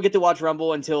yeah, I won't get to watch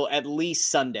Rumble until at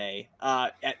least Sunday,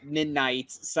 at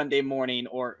midnight, Sunday morning,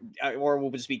 or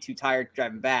we'll just be too tired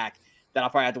driving back. That I'll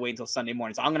probably have to wait until Sunday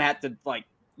morning. So I'm gonna have to like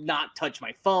not touch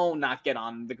my phone, not get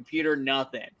on the computer,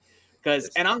 nothing.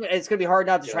 It's gonna be hard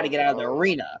not to try to get out of the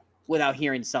arena without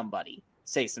hearing somebody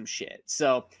say some shit.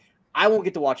 So I won't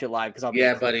get to watch it live because I'll be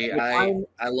buddy.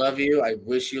 I love you. I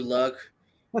wish you luck.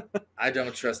 I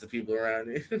don't trust the people around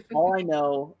you. All I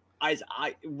know is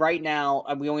right now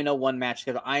we only know one match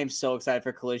because I am so excited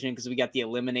for Collision because we got the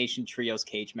Elimination Trios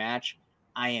cage match.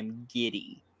 I am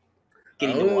giddy.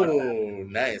 Oh,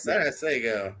 nice. All right, there you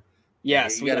go.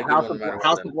 Yes, we got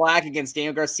House of Black against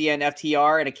Daniel Garcia and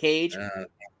FTR in a cage.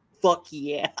 Fuck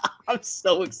yeah. I'm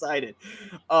so excited.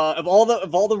 Of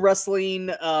all the wrestling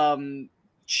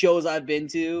shows I've been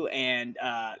to and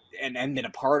been a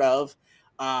part of,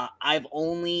 I've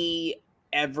only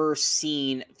ever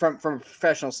seen from a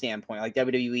professional standpoint, like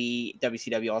WWE,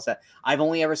 WCW, all that. I've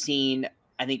only ever seen,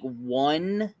 I think,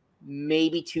 1,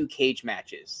 maybe 2 cage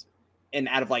matches, and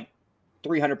out of like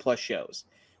 300 plus shows.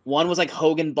 One was like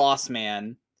Hogan Boss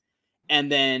Man,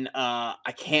 and then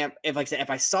I can't if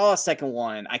I saw a second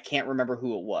one, I can't remember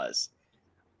who it was.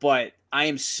 But I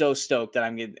am so stoked that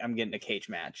I'm getting a cage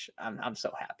match. I'm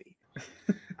so happy.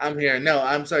 I'm here. No,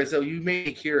 I'm sorry. So you made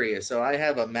me curious. So I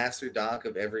have a master doc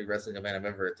of every wrestling event I've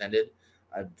ever attended.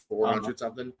 I've 400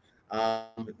 something.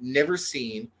 Never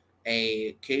seen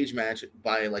a cage match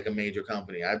by like a major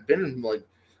company. I've been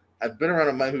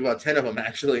around maybe about 10 of them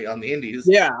actually on the indies.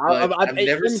 Yeah, I've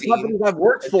never seen companies I've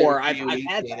worked for. I've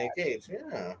had that. Cage.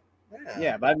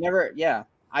 Yeah, but I've never. Yeah,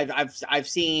 I've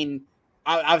seen.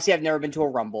 Obviously, I've never been to a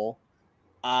Rumble.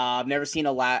 I've never seen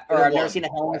I've never seen a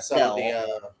Hell in a Cell.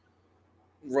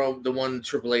 The one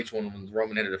Triple H one when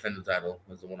Roman had to defend the title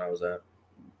was the one I was at.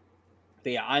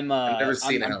 But yeah, I've never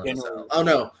seen a Hell in a Cell. Oh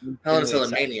no, Hell in a Cell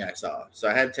and Mania I saw. So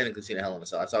I had technically seen a Hell in a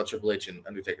Cell. I saw Triple H and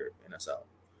Undertaker in a cell.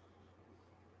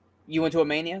 You went to a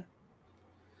Mania?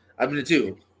 I've been to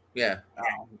 2. Yeah.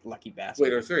 Oh, lucky bastard.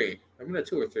 Wait, or 3. I've been to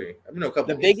 2 or 3. I've been to a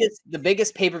couple. The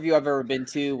biggest pay-per-view I've ever been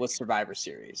to was Survivor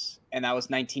Series, and that was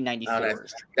 1994.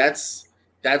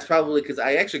 That's probably because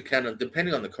I actually kind of,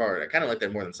 depending on the card, I kind of like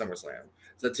that more than SummerSlam.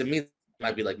 So to me, it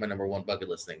might be like my number 1 bucket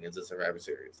list thing is the Survivor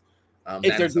Series.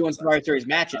 If they're doing Survivor Series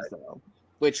matches, though.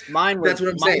 Which mine was. That's what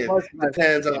I'm saying.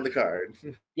 Depends on the card.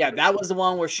 Yeah, that was the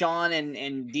one where Shawn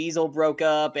and Diesel broke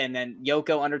up, and then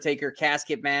Yoko Undertaker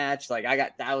casket match. Like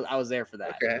I was there for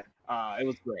that. Okay. It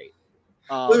was great.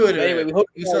 Wait. Anyway, we hope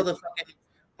you saw the fucking.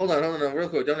 Hold on, real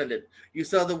quick. Don't end it. You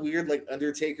saw the weird like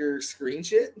Undertaker screen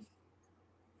shit?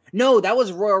 No, that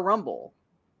was Royal Rumble.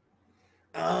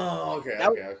 Oh, okay.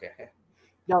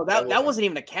 No, that wasn't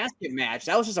even a casket match.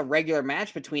 That was just a regular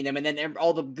match between them, and then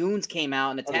all the goons came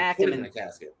out and attacked him. In a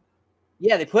casket.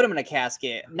 Yeah, they put him in a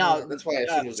casket. No, that's why I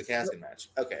assumed it was a casket match.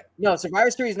 Okay. No,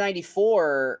 Survivor Series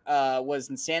 '94 was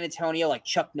in San Antonio. Like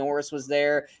Chuck Norris was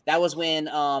there. That was when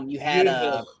you had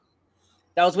that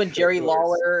was when Jerry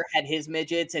Lawler had his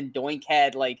midgets and Doink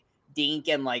had like Dink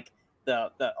and like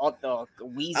the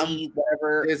Wheezy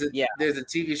whatever. There's a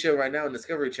TV show right now on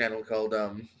Discovery Channel called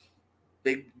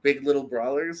Big Little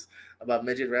Brawlers about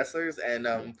midget wrestlers,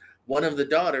 and one of the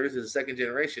daughters is a second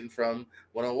generation from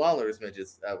one of Lawler's midget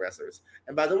wrestlers.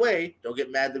 And by the way, don't get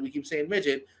mad that we keep saying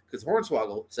midget because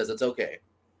Hornswoggle says it's okay.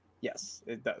 Yes,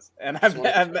 it does. And I've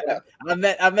met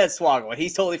Swoggle, and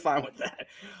he's totally fine with that.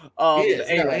 He is.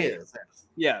 Anyway, No, he is.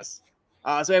 Yes.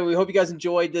 So anyway, we hope you guys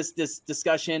enjoyed this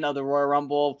discussion of the Royal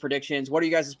Rumble predictions. What are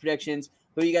you guys' predictions?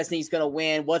 Who do you guys think is going to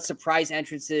win? What surprise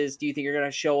entrances do you think are going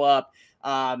to show up?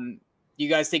 Do you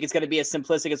guys think it's going to be as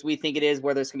simplistic as we think it is,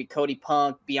 where there's going to be Cody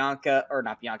Punk,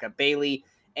 Bayley,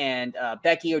 and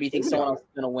Becky, or do you think someone else is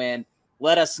going to win?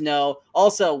 Let us know.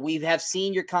 Also, we have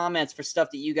seen your comments for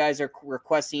stuff that you guys are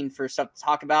requesting for stuff to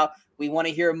talk about. We want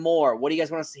to hear more. What do you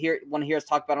guys want to hear us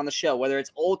talk about on the show? Whether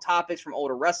it's old topics from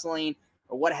older wrestling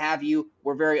or what have you,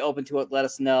 we're very open to it. Let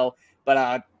us know.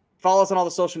 But follow us on all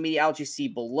the social media outlets you see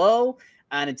below.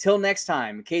 And until next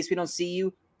time, in case we don't see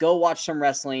you, go watch some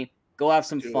wrestling. Go have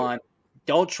some fun.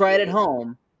 Don't try it at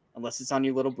home unless it's on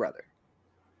your little brother.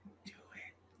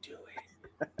 Do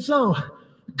it. So,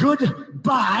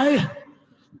 goodbye.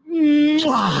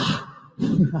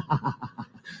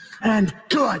 And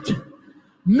good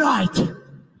night.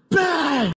 Bang!